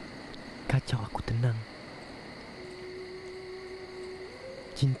 kacau aku tenang,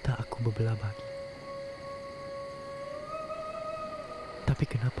 cinta aku berbelah bagi. Tapi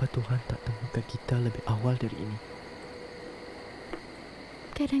kenapa Tuhan tak temukan kita lebih awal dari ini?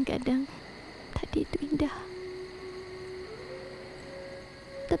 Kadang-kadang tadi itu indah.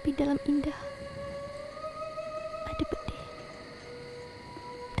 Tapi dalam indah ada pedih.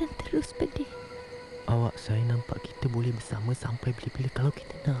 Dan terus pedih. Awak saya nampak kita boleh bersama sampai bila-bila kalau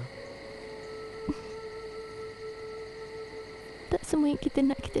kita nak. Tak semua yang kita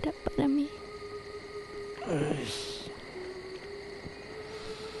nak kita dapat, Amir.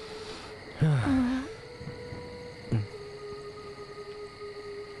 Awak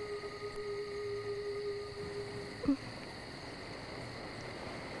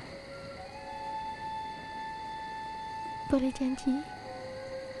boleh janji?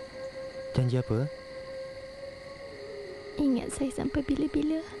 Janji apa? Ingat saya sampai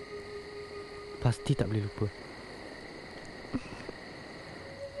bila-bila. Pasti tak boleh lupa.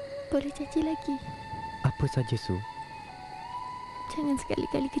 Boleh janji lagi? Apa saja, Su? Jangan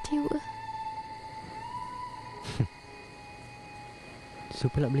sekali-kali kecewa. Su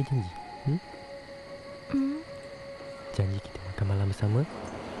pula boleh janji? Janji kita makan malam bersama?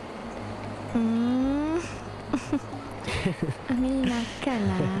 Amir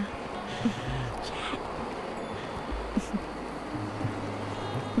makanlah.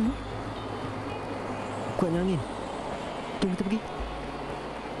 Kuatnya angin. Tunggu kita pergi.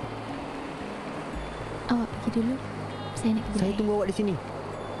 Awak pergi dulu. Saya nak pergi. Saya tunggu awak di sini.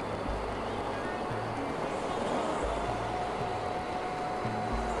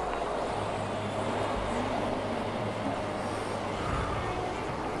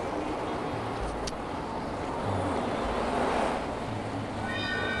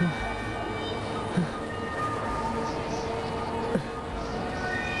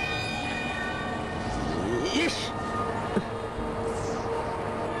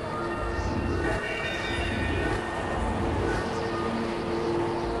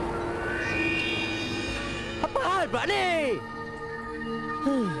 Pula ni.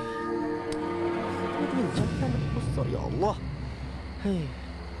 Jangan besar ya Allah. Hei.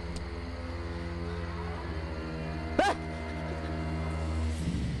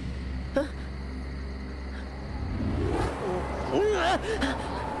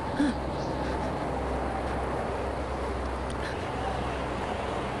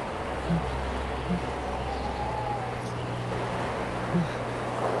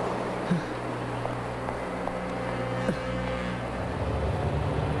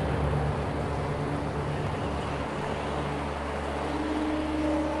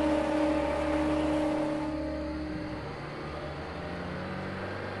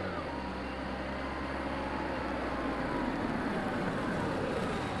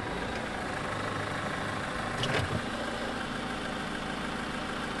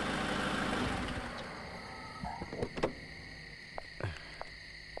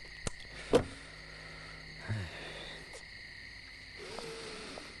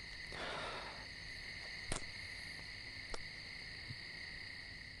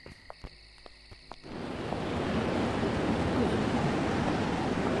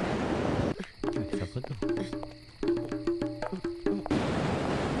 Siapa tu?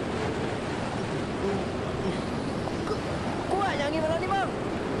 Kuat yang angin malam ni, bang.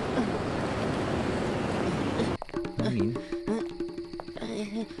 Angin?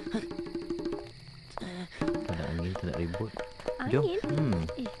 Tak ada angin, tak ada ribut. Jom.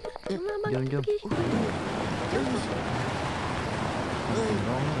 Jom, jom.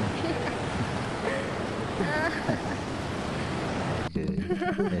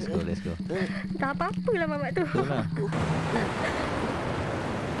 Let's go. Tak apa-apalah mamak tu. Itulah.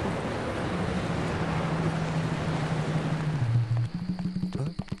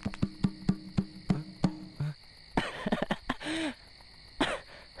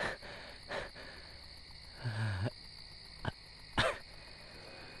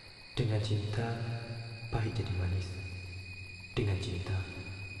 Dengan cinta, pahit jadi manis. Dengan cinta,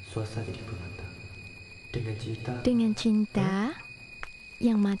 suasa jadi permata. Dengan cinta...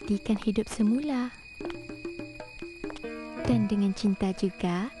 yang matikan hidup semula. Dan dengan cinta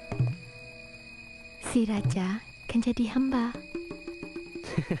juga, si raja kan jadi hamba.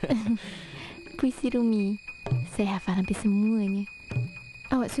 Puisi Rumi, saya hafal hampir semuanya.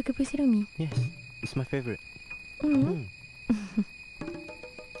 Awak suka puisi Rumi? Yes, it's my favourite.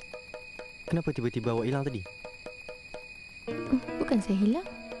 Kenapa tiba-tiba awak hilang tadi? Bukan saya hilang.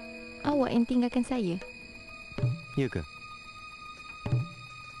 Awak yang tinggalkan saya. Ya ke?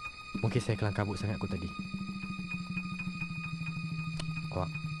 Mungkin saya kelang kabut sangat kot tadi. Awak,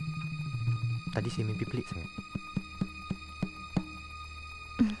 tadi saya mimpi pelik sangat.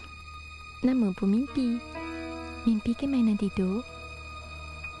 Nama pun mimpi. Mimpi ke mainan tidur?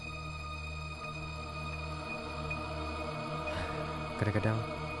 Kadang-kadang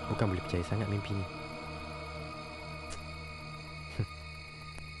bukan boleh percaya sangat mimpi ni.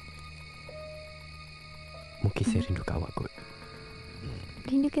 Mungkin saya rindu ke awak kot.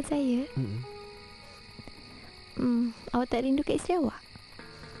 Rindukan saya? Awak tak rindu ke isteri awak?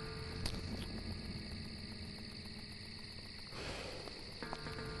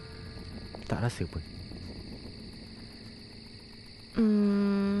 Tak rasa pun.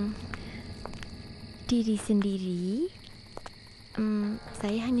 Diri sendiri,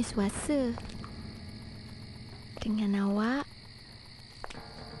 saya hanya suasa. Dengan awak,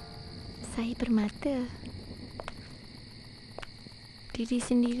 saya bermata. Diri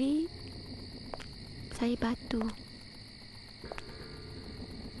sendiri, saya batu.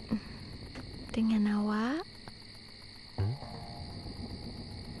 Dengan awak,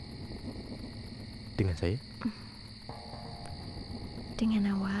 dengan saya?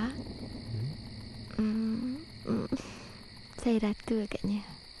 Dengan awak, saya ratu agaknya.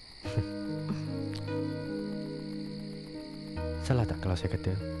 Salah tak kalau saya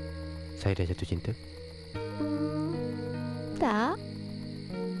kata saya dah jatuh cinta? Tak.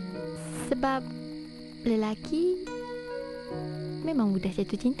 Sebab lelaki memang mudah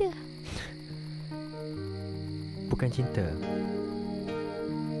jatuh cinta. Bukan cinta.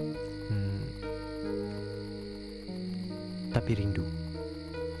 Tapi rindu.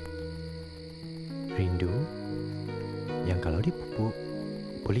 Rindu yang kalau dipupuk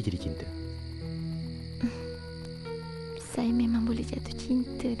boleh jadi cinta. Saya memang boleh jatuh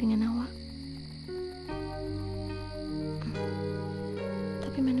cinta dengan awak.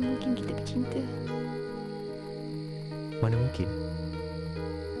 Tapi mana mungkin kita bercinta? Mana mungkin?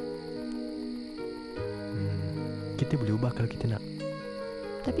 Kita boleh ubah kalau kita nak.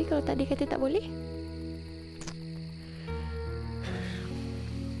 Tapi kalau tak dikata tak boleh?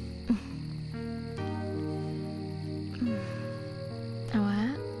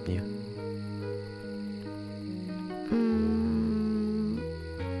 Awak? Ya.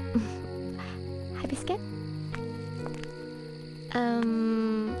 Habiskan?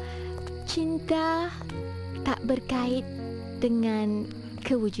 Cinta tak berkait dengan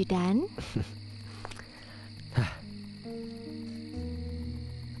kewujudan.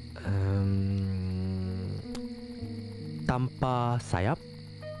 Tanpa sayap,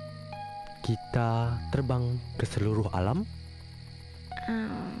 kita terbang ke seluruh alam.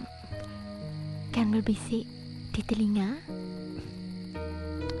 Kan berbisik di telinga.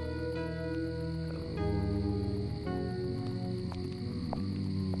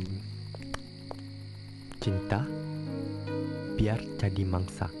 Cinta biar jadi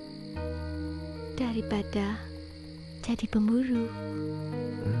mangsa daripada jadi pemburu.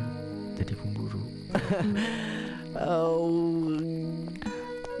 Jadi pemburu.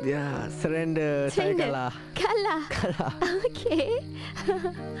 Ya, surrender. Saya kalah. Kalah. Okey.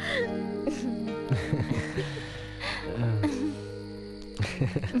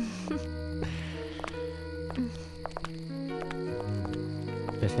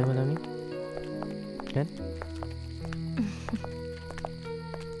 Biasanya malam ni, kan?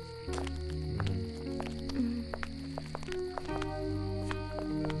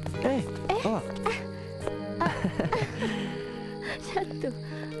 Awak. Jatuh.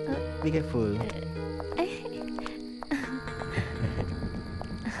 Be careful.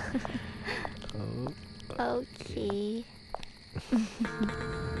 Okey.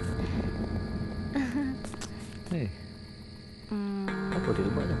 Apa dia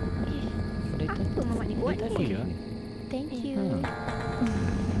buat tu? Apa mamak ni buat ni? Thank you.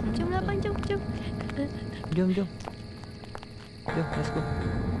 Jom lapang, jom. Jom. Jom, let's go.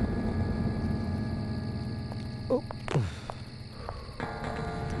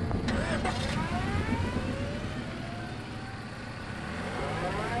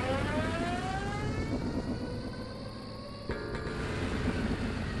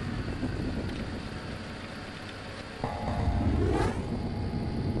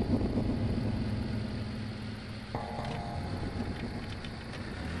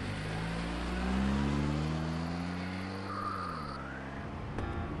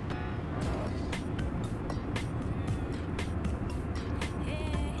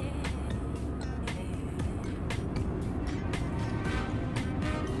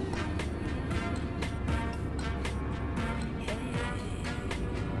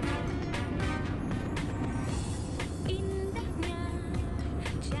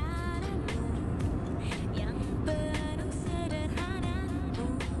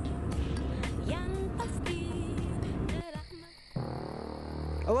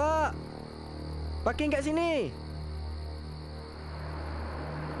 Parking kat sini.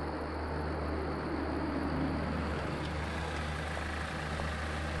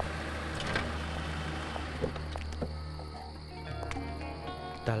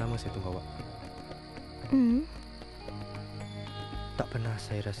 Dah lama saya tunggu awak. Tak pernah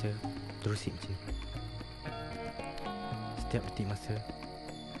saya rasa terusik macam ni. Setiap detik masa,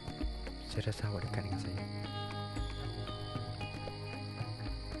 saya rasa awak dekat dengan saya.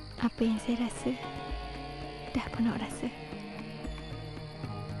 Apa yang saya rasa, dah pun awak rasa.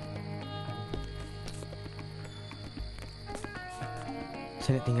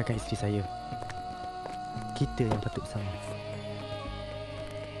 Saya nak tinggalkan isteri saya. Kita yang patut bersama.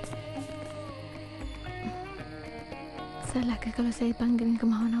 Salahkah kalau saya panggil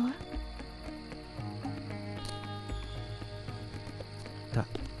kemahuan awak? Tak.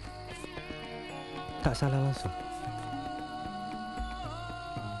 Tak salah langsung.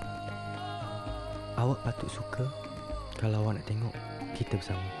 Awak patut suka kalau awak nak tengok kita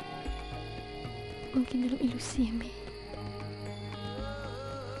bersama. Mungkin dalam ilusi, Amir.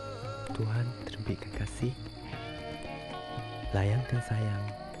 Tuhan terbitkan kasih, layangkan sayang,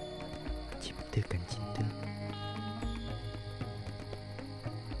 ciptakan cinta.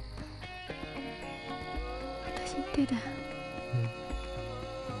 Patut cinta dah.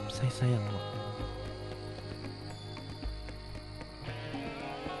 Saya sayang awak.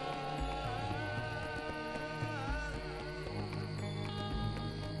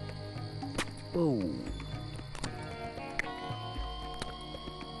 Oh.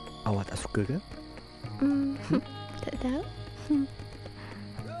 Awak tak suka ke? Tak tahu.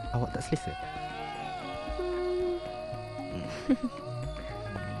 Awak tak selesa?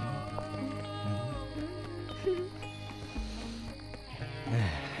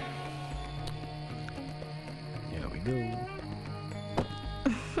 Here we go.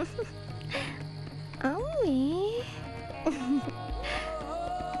 Amir.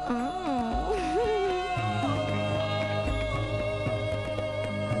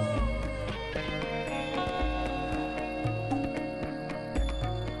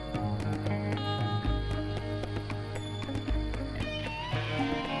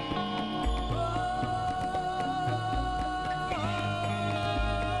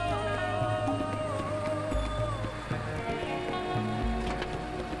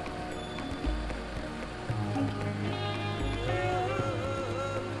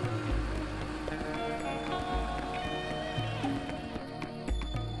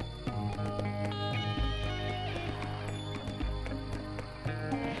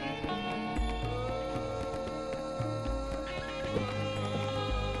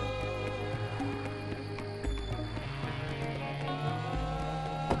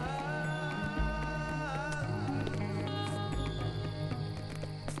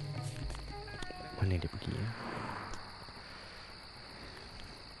 Mana dia pergi ya?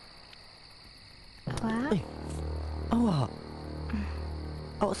 Awak? Awak?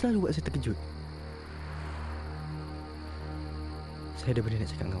 Awak selalu buat saya terkejut. Saya ada benda nak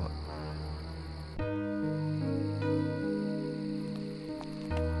cakap dengan awak.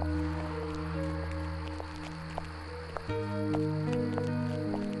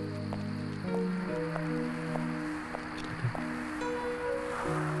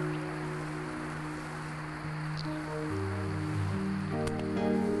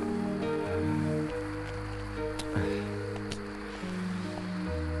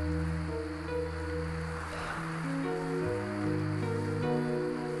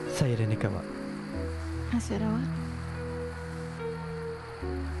 Saya dah nikah, Mak. Nasib awak.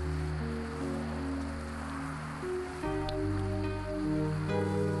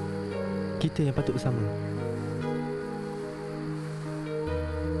 Kita yang patut bersama.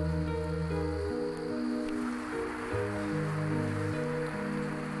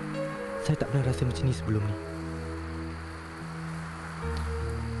 Saya tak pernah rasa macam ni sebelum ni.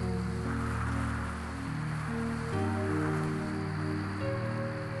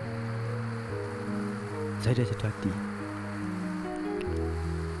 Saya dah jatuh hati.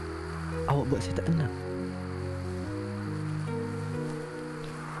 Awak buat saya tak tenang.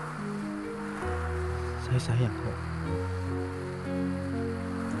 Saya sayang awak.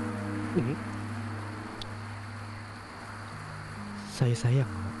 Saya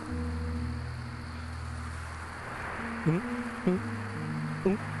sayang awak.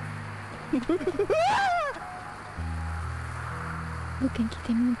 Bukan kita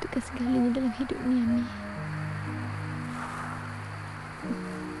yang menentukan segalanya dalam hidup ni, Amir.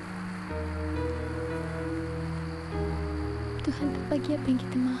 Tuhan tak bagi apa yang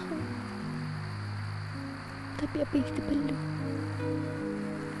kita mahu, tapi apa yang kita perlu.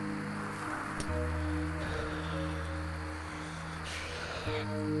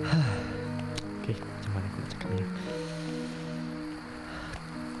 Okey, macam mana aku nak cakap ni?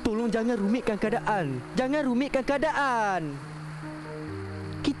 Tolong jangan rumitkan keadaan. Jangan rumitkan keadaan.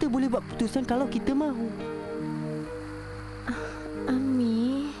 Kita boleh buat keputusan kalau kita mahu.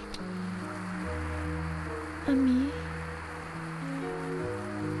 Amir. Amir.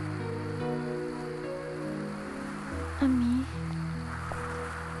 Amir.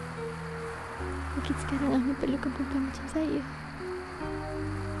 Mungkin sekarang Amir perlukan perempuan macam saya.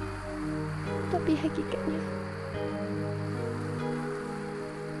 Tapi hakikatnya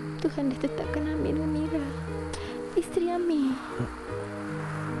Tuhan dah tetapkan Amir dan Mira isteri Amir.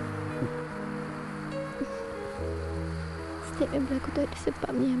 Setiap yang berlaku tu ada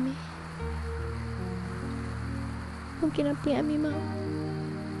sebabnya, Amir. Mungkin apa yang Amir mahu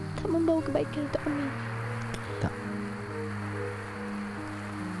tak membawa kebaikan untuk Amir. Tak.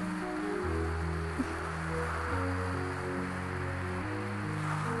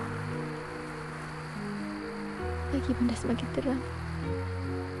 Pagi pun dah semakin terang.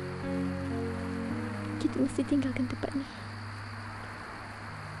 Kita mesti tinggalkan tempat ni.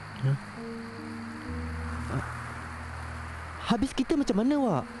 Habis kita macam mana,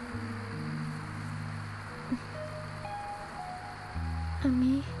 Wak?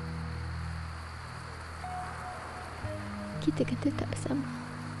 Amir, kita kan tetap bersama.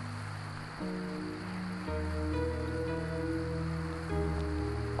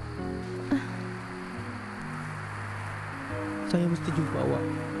 Saya mesti jumpa awak.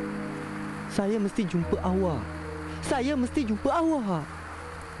 Saya mesti jumpa awak. Saya mesti jumpa awak.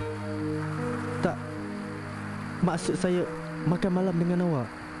 Tak. Maksud saya makan malam dengan awak.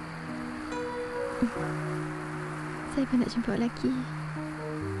 Saya pun nak jumpa awak lagi.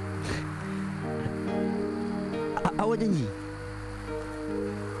 Awak janji?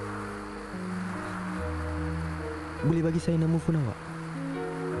 Boleh bagi saya nombor phone awak?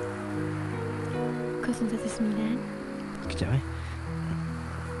 019. Sekejap,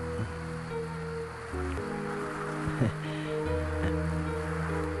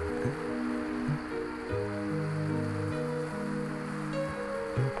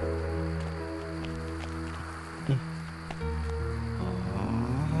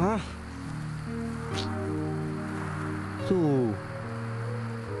 So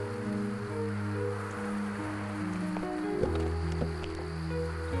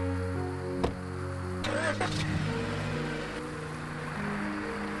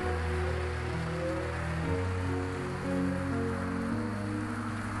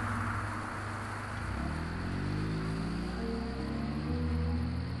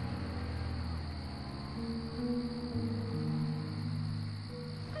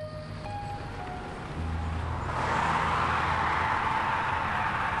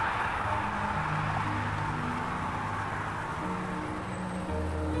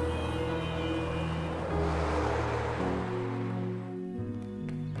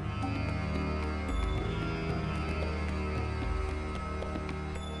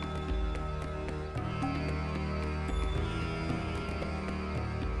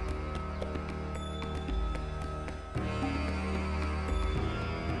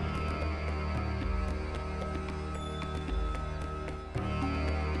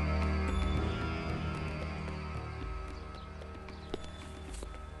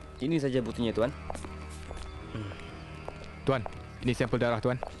ini saja buktinya, Tuan. Tuan, ini sampel darah,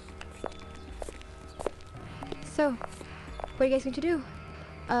 Tuan. So, what are you guys going to do?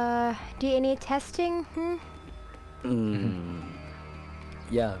 DNA testing?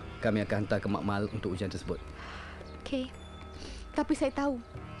 Ya, kami akan hantar ke makmal untuk ujian tersebut. Okay. Tapi saya tahu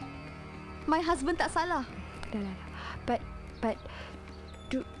my husband tak salah. Dah. But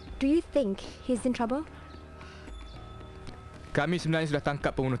do you think he's in trouble? Kami sebenarnya sudah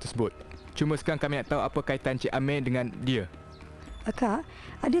tangkap pembunuh tersebut. Cuma sekarang kami nak tahu apa kaitan Cik Amir dengan dia. Akak,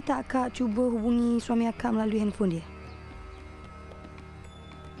 ada tak akak cuba hubungi suami akak melalui handphone dia?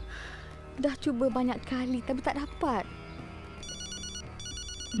 Dah cuba banyak kali tapi tak dapat.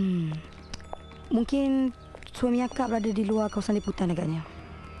 Mungkin suami akak berada di luar kawasan liputan agaknya.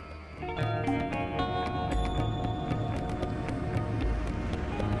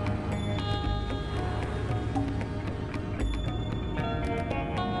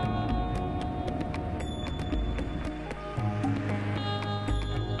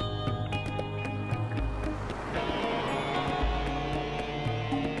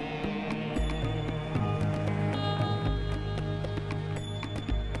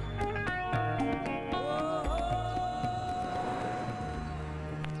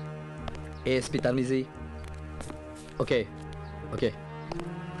 ASP Tarmizi. Okey.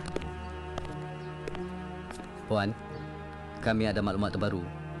 Puan, kami ada maklumat terbaru.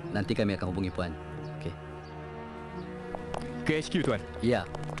 Nanti kami akan hubungi Puan. Okey. Ke HQ, Tuan. Ya.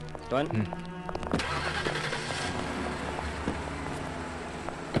 Tuan.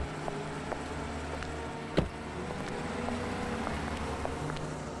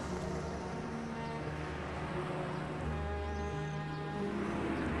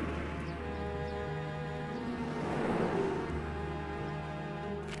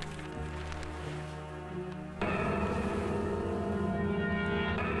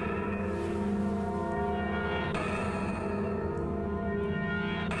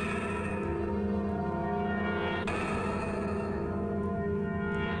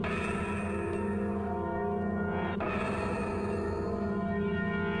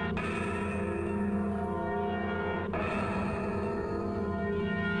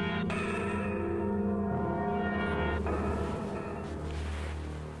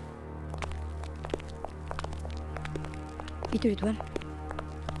 Itu dia, Tuan.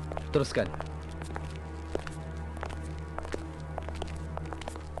 Teruskan.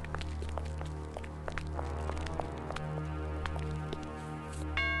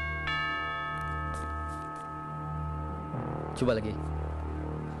 Cuba lagi.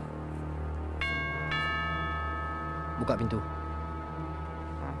 Buka pintu.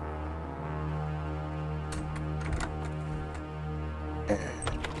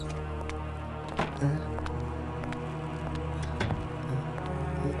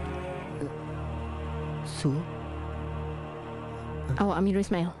 Su? Awak Amirul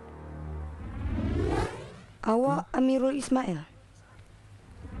Ismail. Awak Amirul Ismail?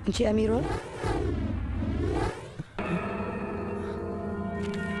 Encik Amirul?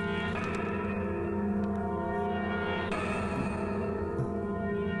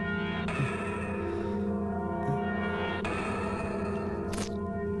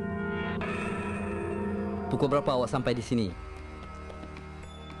 Pukul berapa awak sampai di sini?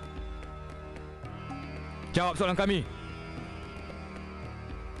 Jawab soalan kami.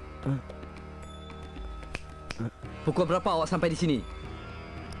 Pukul berapa awak sampai di sini?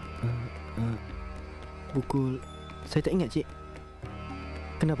 Pukul... Saya tak ingat, Cik.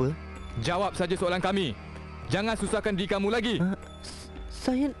 Kenapa? Jawab saja soalan kami. Jangan susahkan diri kamu lagi.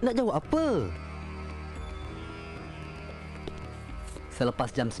 Saya nak jawab apa?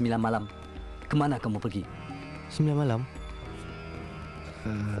 Selepas jam 9 malam, kemana kamu pergi? 9 malam?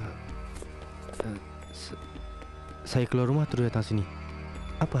 Saya keluar rumah terus datang sini.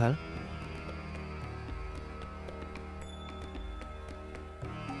 Apa hal?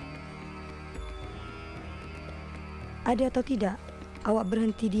 Ada atau tidak awak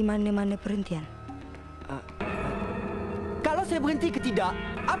berhenti di mana-mana perhentian? Kalau saya berhenti ke tidak,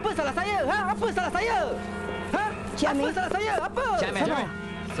 apa salah saya? Apa salah saya? Cik Amir. Apa salah saya? Apa? Cik Amir,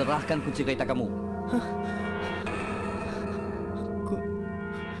 serahkan kunci kereta kamu.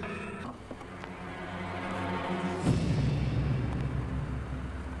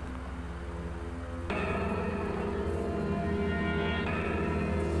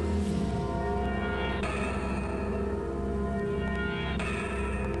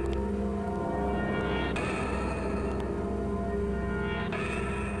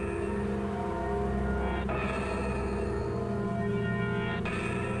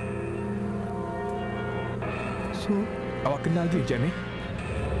 Awak kenal dia, Encik Amir?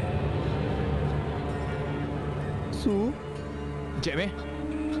 Su? Encik Amir?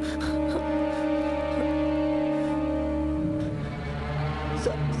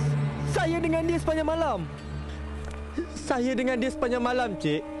 Saya dengan dia sepanjang malam. Saya dengan dia sepanjang malam,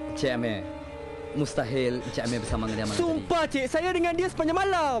 Cik. Encik Amir, mustahil Encik Amir bersama dengan dia malam Sumpah, Cik, saya dengan dia sepanjang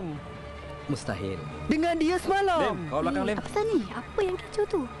malam. Mustahil. Dengan dia semalam. Lem, kau belakang, Lem. Apa pasal ni? Apa yang kacau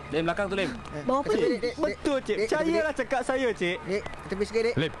tu? Lem, belakang tu, Lem. Bawa apa tu? Betul, Cik. Percayalah cakap saya, Cik. Dek, tepi sikit,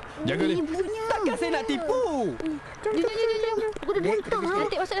 Dek. Lem, jaga Lem. Takkan saya nak tipu. Jom. Aku dah buntung.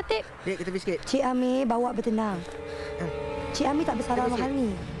 Datik, masuk datik. Dek, tepi sikit. Cik Amir, bawa bertenang. Cik Amir tak bersalah dalam hal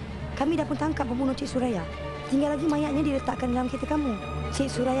ni. Kami dah pun tangkap pembunuh Cik Suraya. Tinggal lagi mayatnya diletakkan dalam kereta kamu. Cik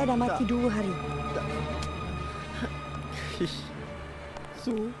Suraya dah mati 2 hari.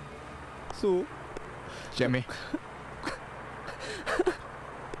 Su. Encik Amir.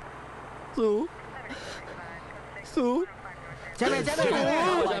 Su. Jamil.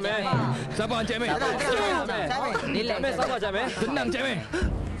 Sabar, Encik Amir. Jamil, sabar, Jamil. Tenang, Encik Amir.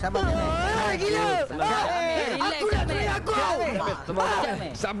 Sabar, Jamil. Gila. Aku nak tulis aku.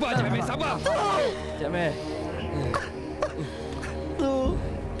 Sabar, Encik Amir. Sabar. Jamil.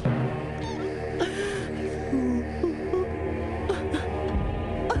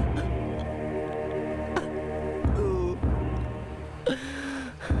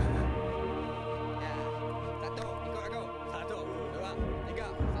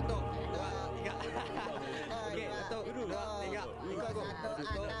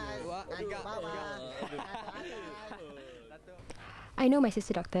 I know my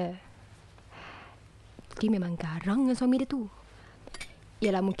sister, Doctor. Dia memang garang dengan suami dia tu.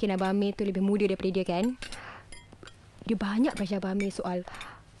 Yalah, mungkin Abang Amir tu lebih muda daripada dia kan. Dia banyak belajar Abang Amir soal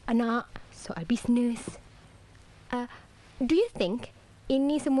anak, soal bisnes. Do you think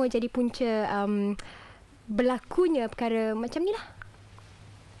ini semua jadi punca berlakunya perkara macam ni lah?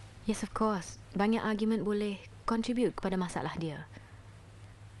 Yes, of course. Banyak argument boleh contribute kepada masalah dia.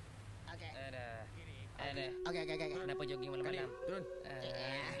 Okey. Kenapa jogging malam-malam? Turun.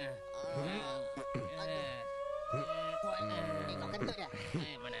 Kau kentut dah.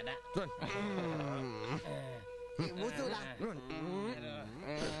 Mana ada? Turun. Musuhlah. Turun.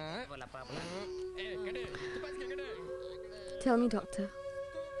 Apa lapar pula? Kena. Cepat sikit kena. Tell me, Doctor.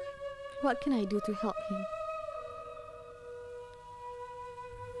 What can I do to help him?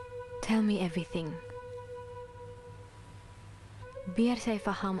 Tell me everything. Biar saya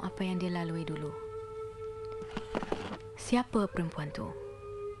faham apa yang dia lalui dulu. Siapa perempuan tu?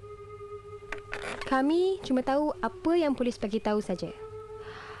 Kami cuma tahu apa yang polis bagi tahu saja.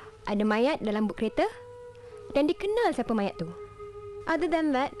 Ada mayat dalam but kereta dan dikenal siapa mayat tu. Other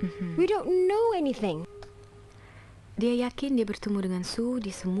than that, we don't know anything. Dia yakin dia bertemu dengan Su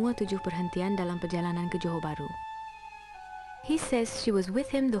di semua 7 perhentian dalam perjalanan ke Johor Bahru. He says she was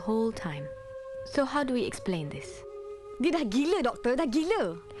with him the whole time. So how do we explain this? Dia dah gila, Doktor. Dah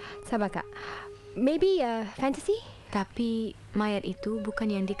gila. Sabar, Kak. Maybe fantasy? Tapi mayat itu bukan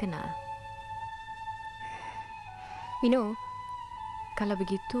yang dikenal. We know. Kalau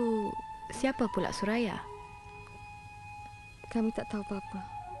begitu, siapa pula Suraya? Kami tak tahu apa-apa.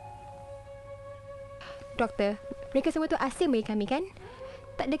 Doktor, mereka semua tu asing bagi kami kan?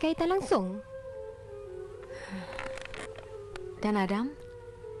 Tak ada kaitan langsung. Dan Adam?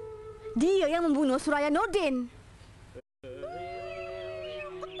 Dia yang membunuh Suraya Nordin.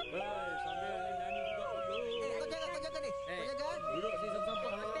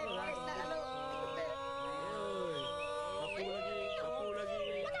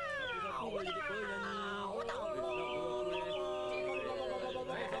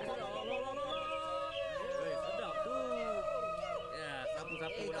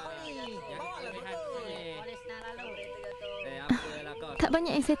 Tak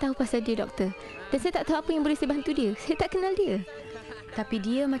banyak yang saya tahu pasal dia, Doktor. Dan saya tak tahu apa yang boleh saya bantu dia. Saya tak kenal dia. Tapi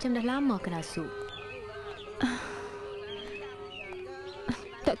dia macam dah lama kenal Su.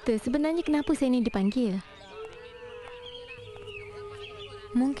 Doktor, sebenarnya kenapa saya ini dipanggil?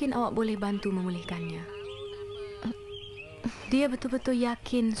 Mungkin awak boleh bantu memulihkannya. Dia betul-betul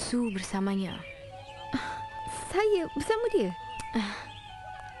yakin Su bersamanya. Saya bersama dia?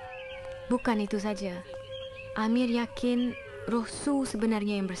 Bukan itu saja. Amir yakin roh Su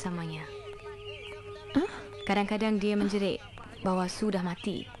sebenarnya yang bersamanya. Kadang-kadang dia menjerit bahawa Su dah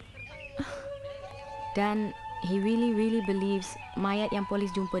mati. Dan he really believes mayat yang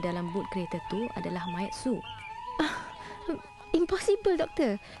polis jumpa dalam but kereta tu adalah mayat Su. Impossible,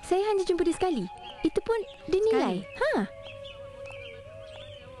 Doktor. Saya hanya jumpa dia sekali. Itu pun dinilai.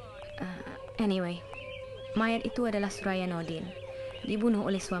 Anyway, mayat itu adalah Suraya Nordin. Dibunuh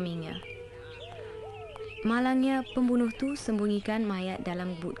oleh suaminya. Malangnya pembunuh tu sembunyikan mayat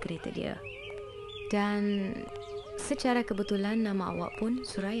dalam but kereta dia. Dan secara kebetulan nama awak pun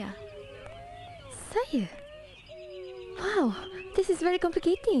Suraya. Saya? Wow, this is very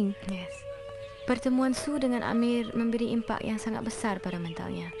complicating. Yes. Pertemuan Su dengan Amir memberi impak yang sangat besar pada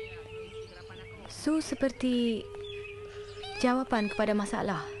mentalnya. Su seperti jawapan kepada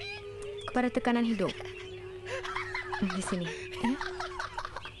masalah, kepada tekanan hidup. Di sini.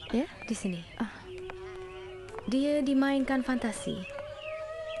 Ya, di sini. Dia dimainkan fantasi.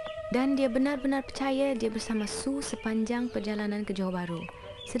 Dan dia benar-benar percaya dia bersama Su sepanjang perjalanan ke Johor Bahru.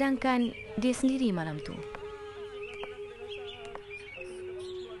 Sedangkan dia sendiri malam tu.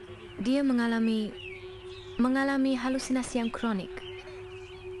 Dia mengalami halusinasi yang kronik.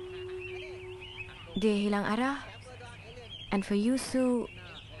 Dia hilang arah. And for you, Su,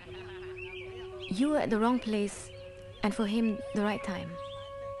 you were at the wrong place. And for him, the right time.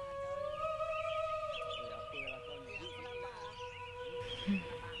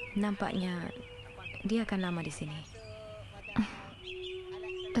 Nampaknya dia akan lama di sini.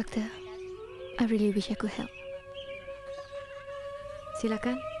 Doktor, I really wish I could help.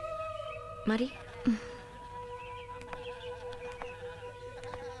 Silakan. Mari.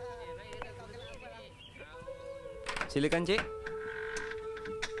 Silakan, Cik.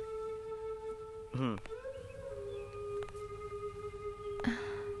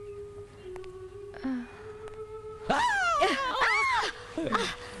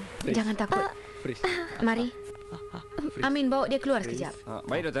 Jangan takut. Mari. Amin, bawa dia keluar sekejap.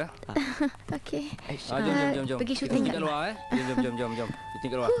 Baik, doktor. Okey. Jom. Pergi syuting kat luar, Jom. Syuting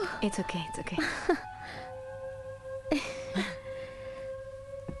kat luar. It's okay.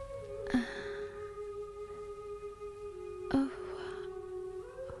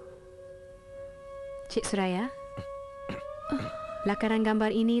 Cik Suraya, lakaran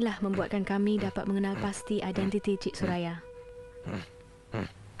gambar inilah membuatkan kami dapat mengenal pasti identiti Cik Suraya.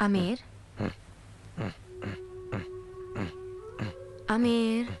 Amir?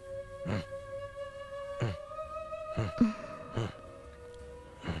 Amir?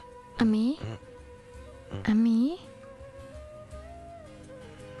 Amir? Amir?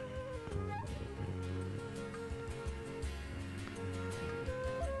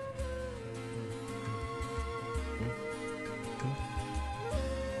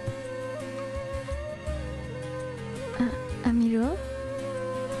 Amirul?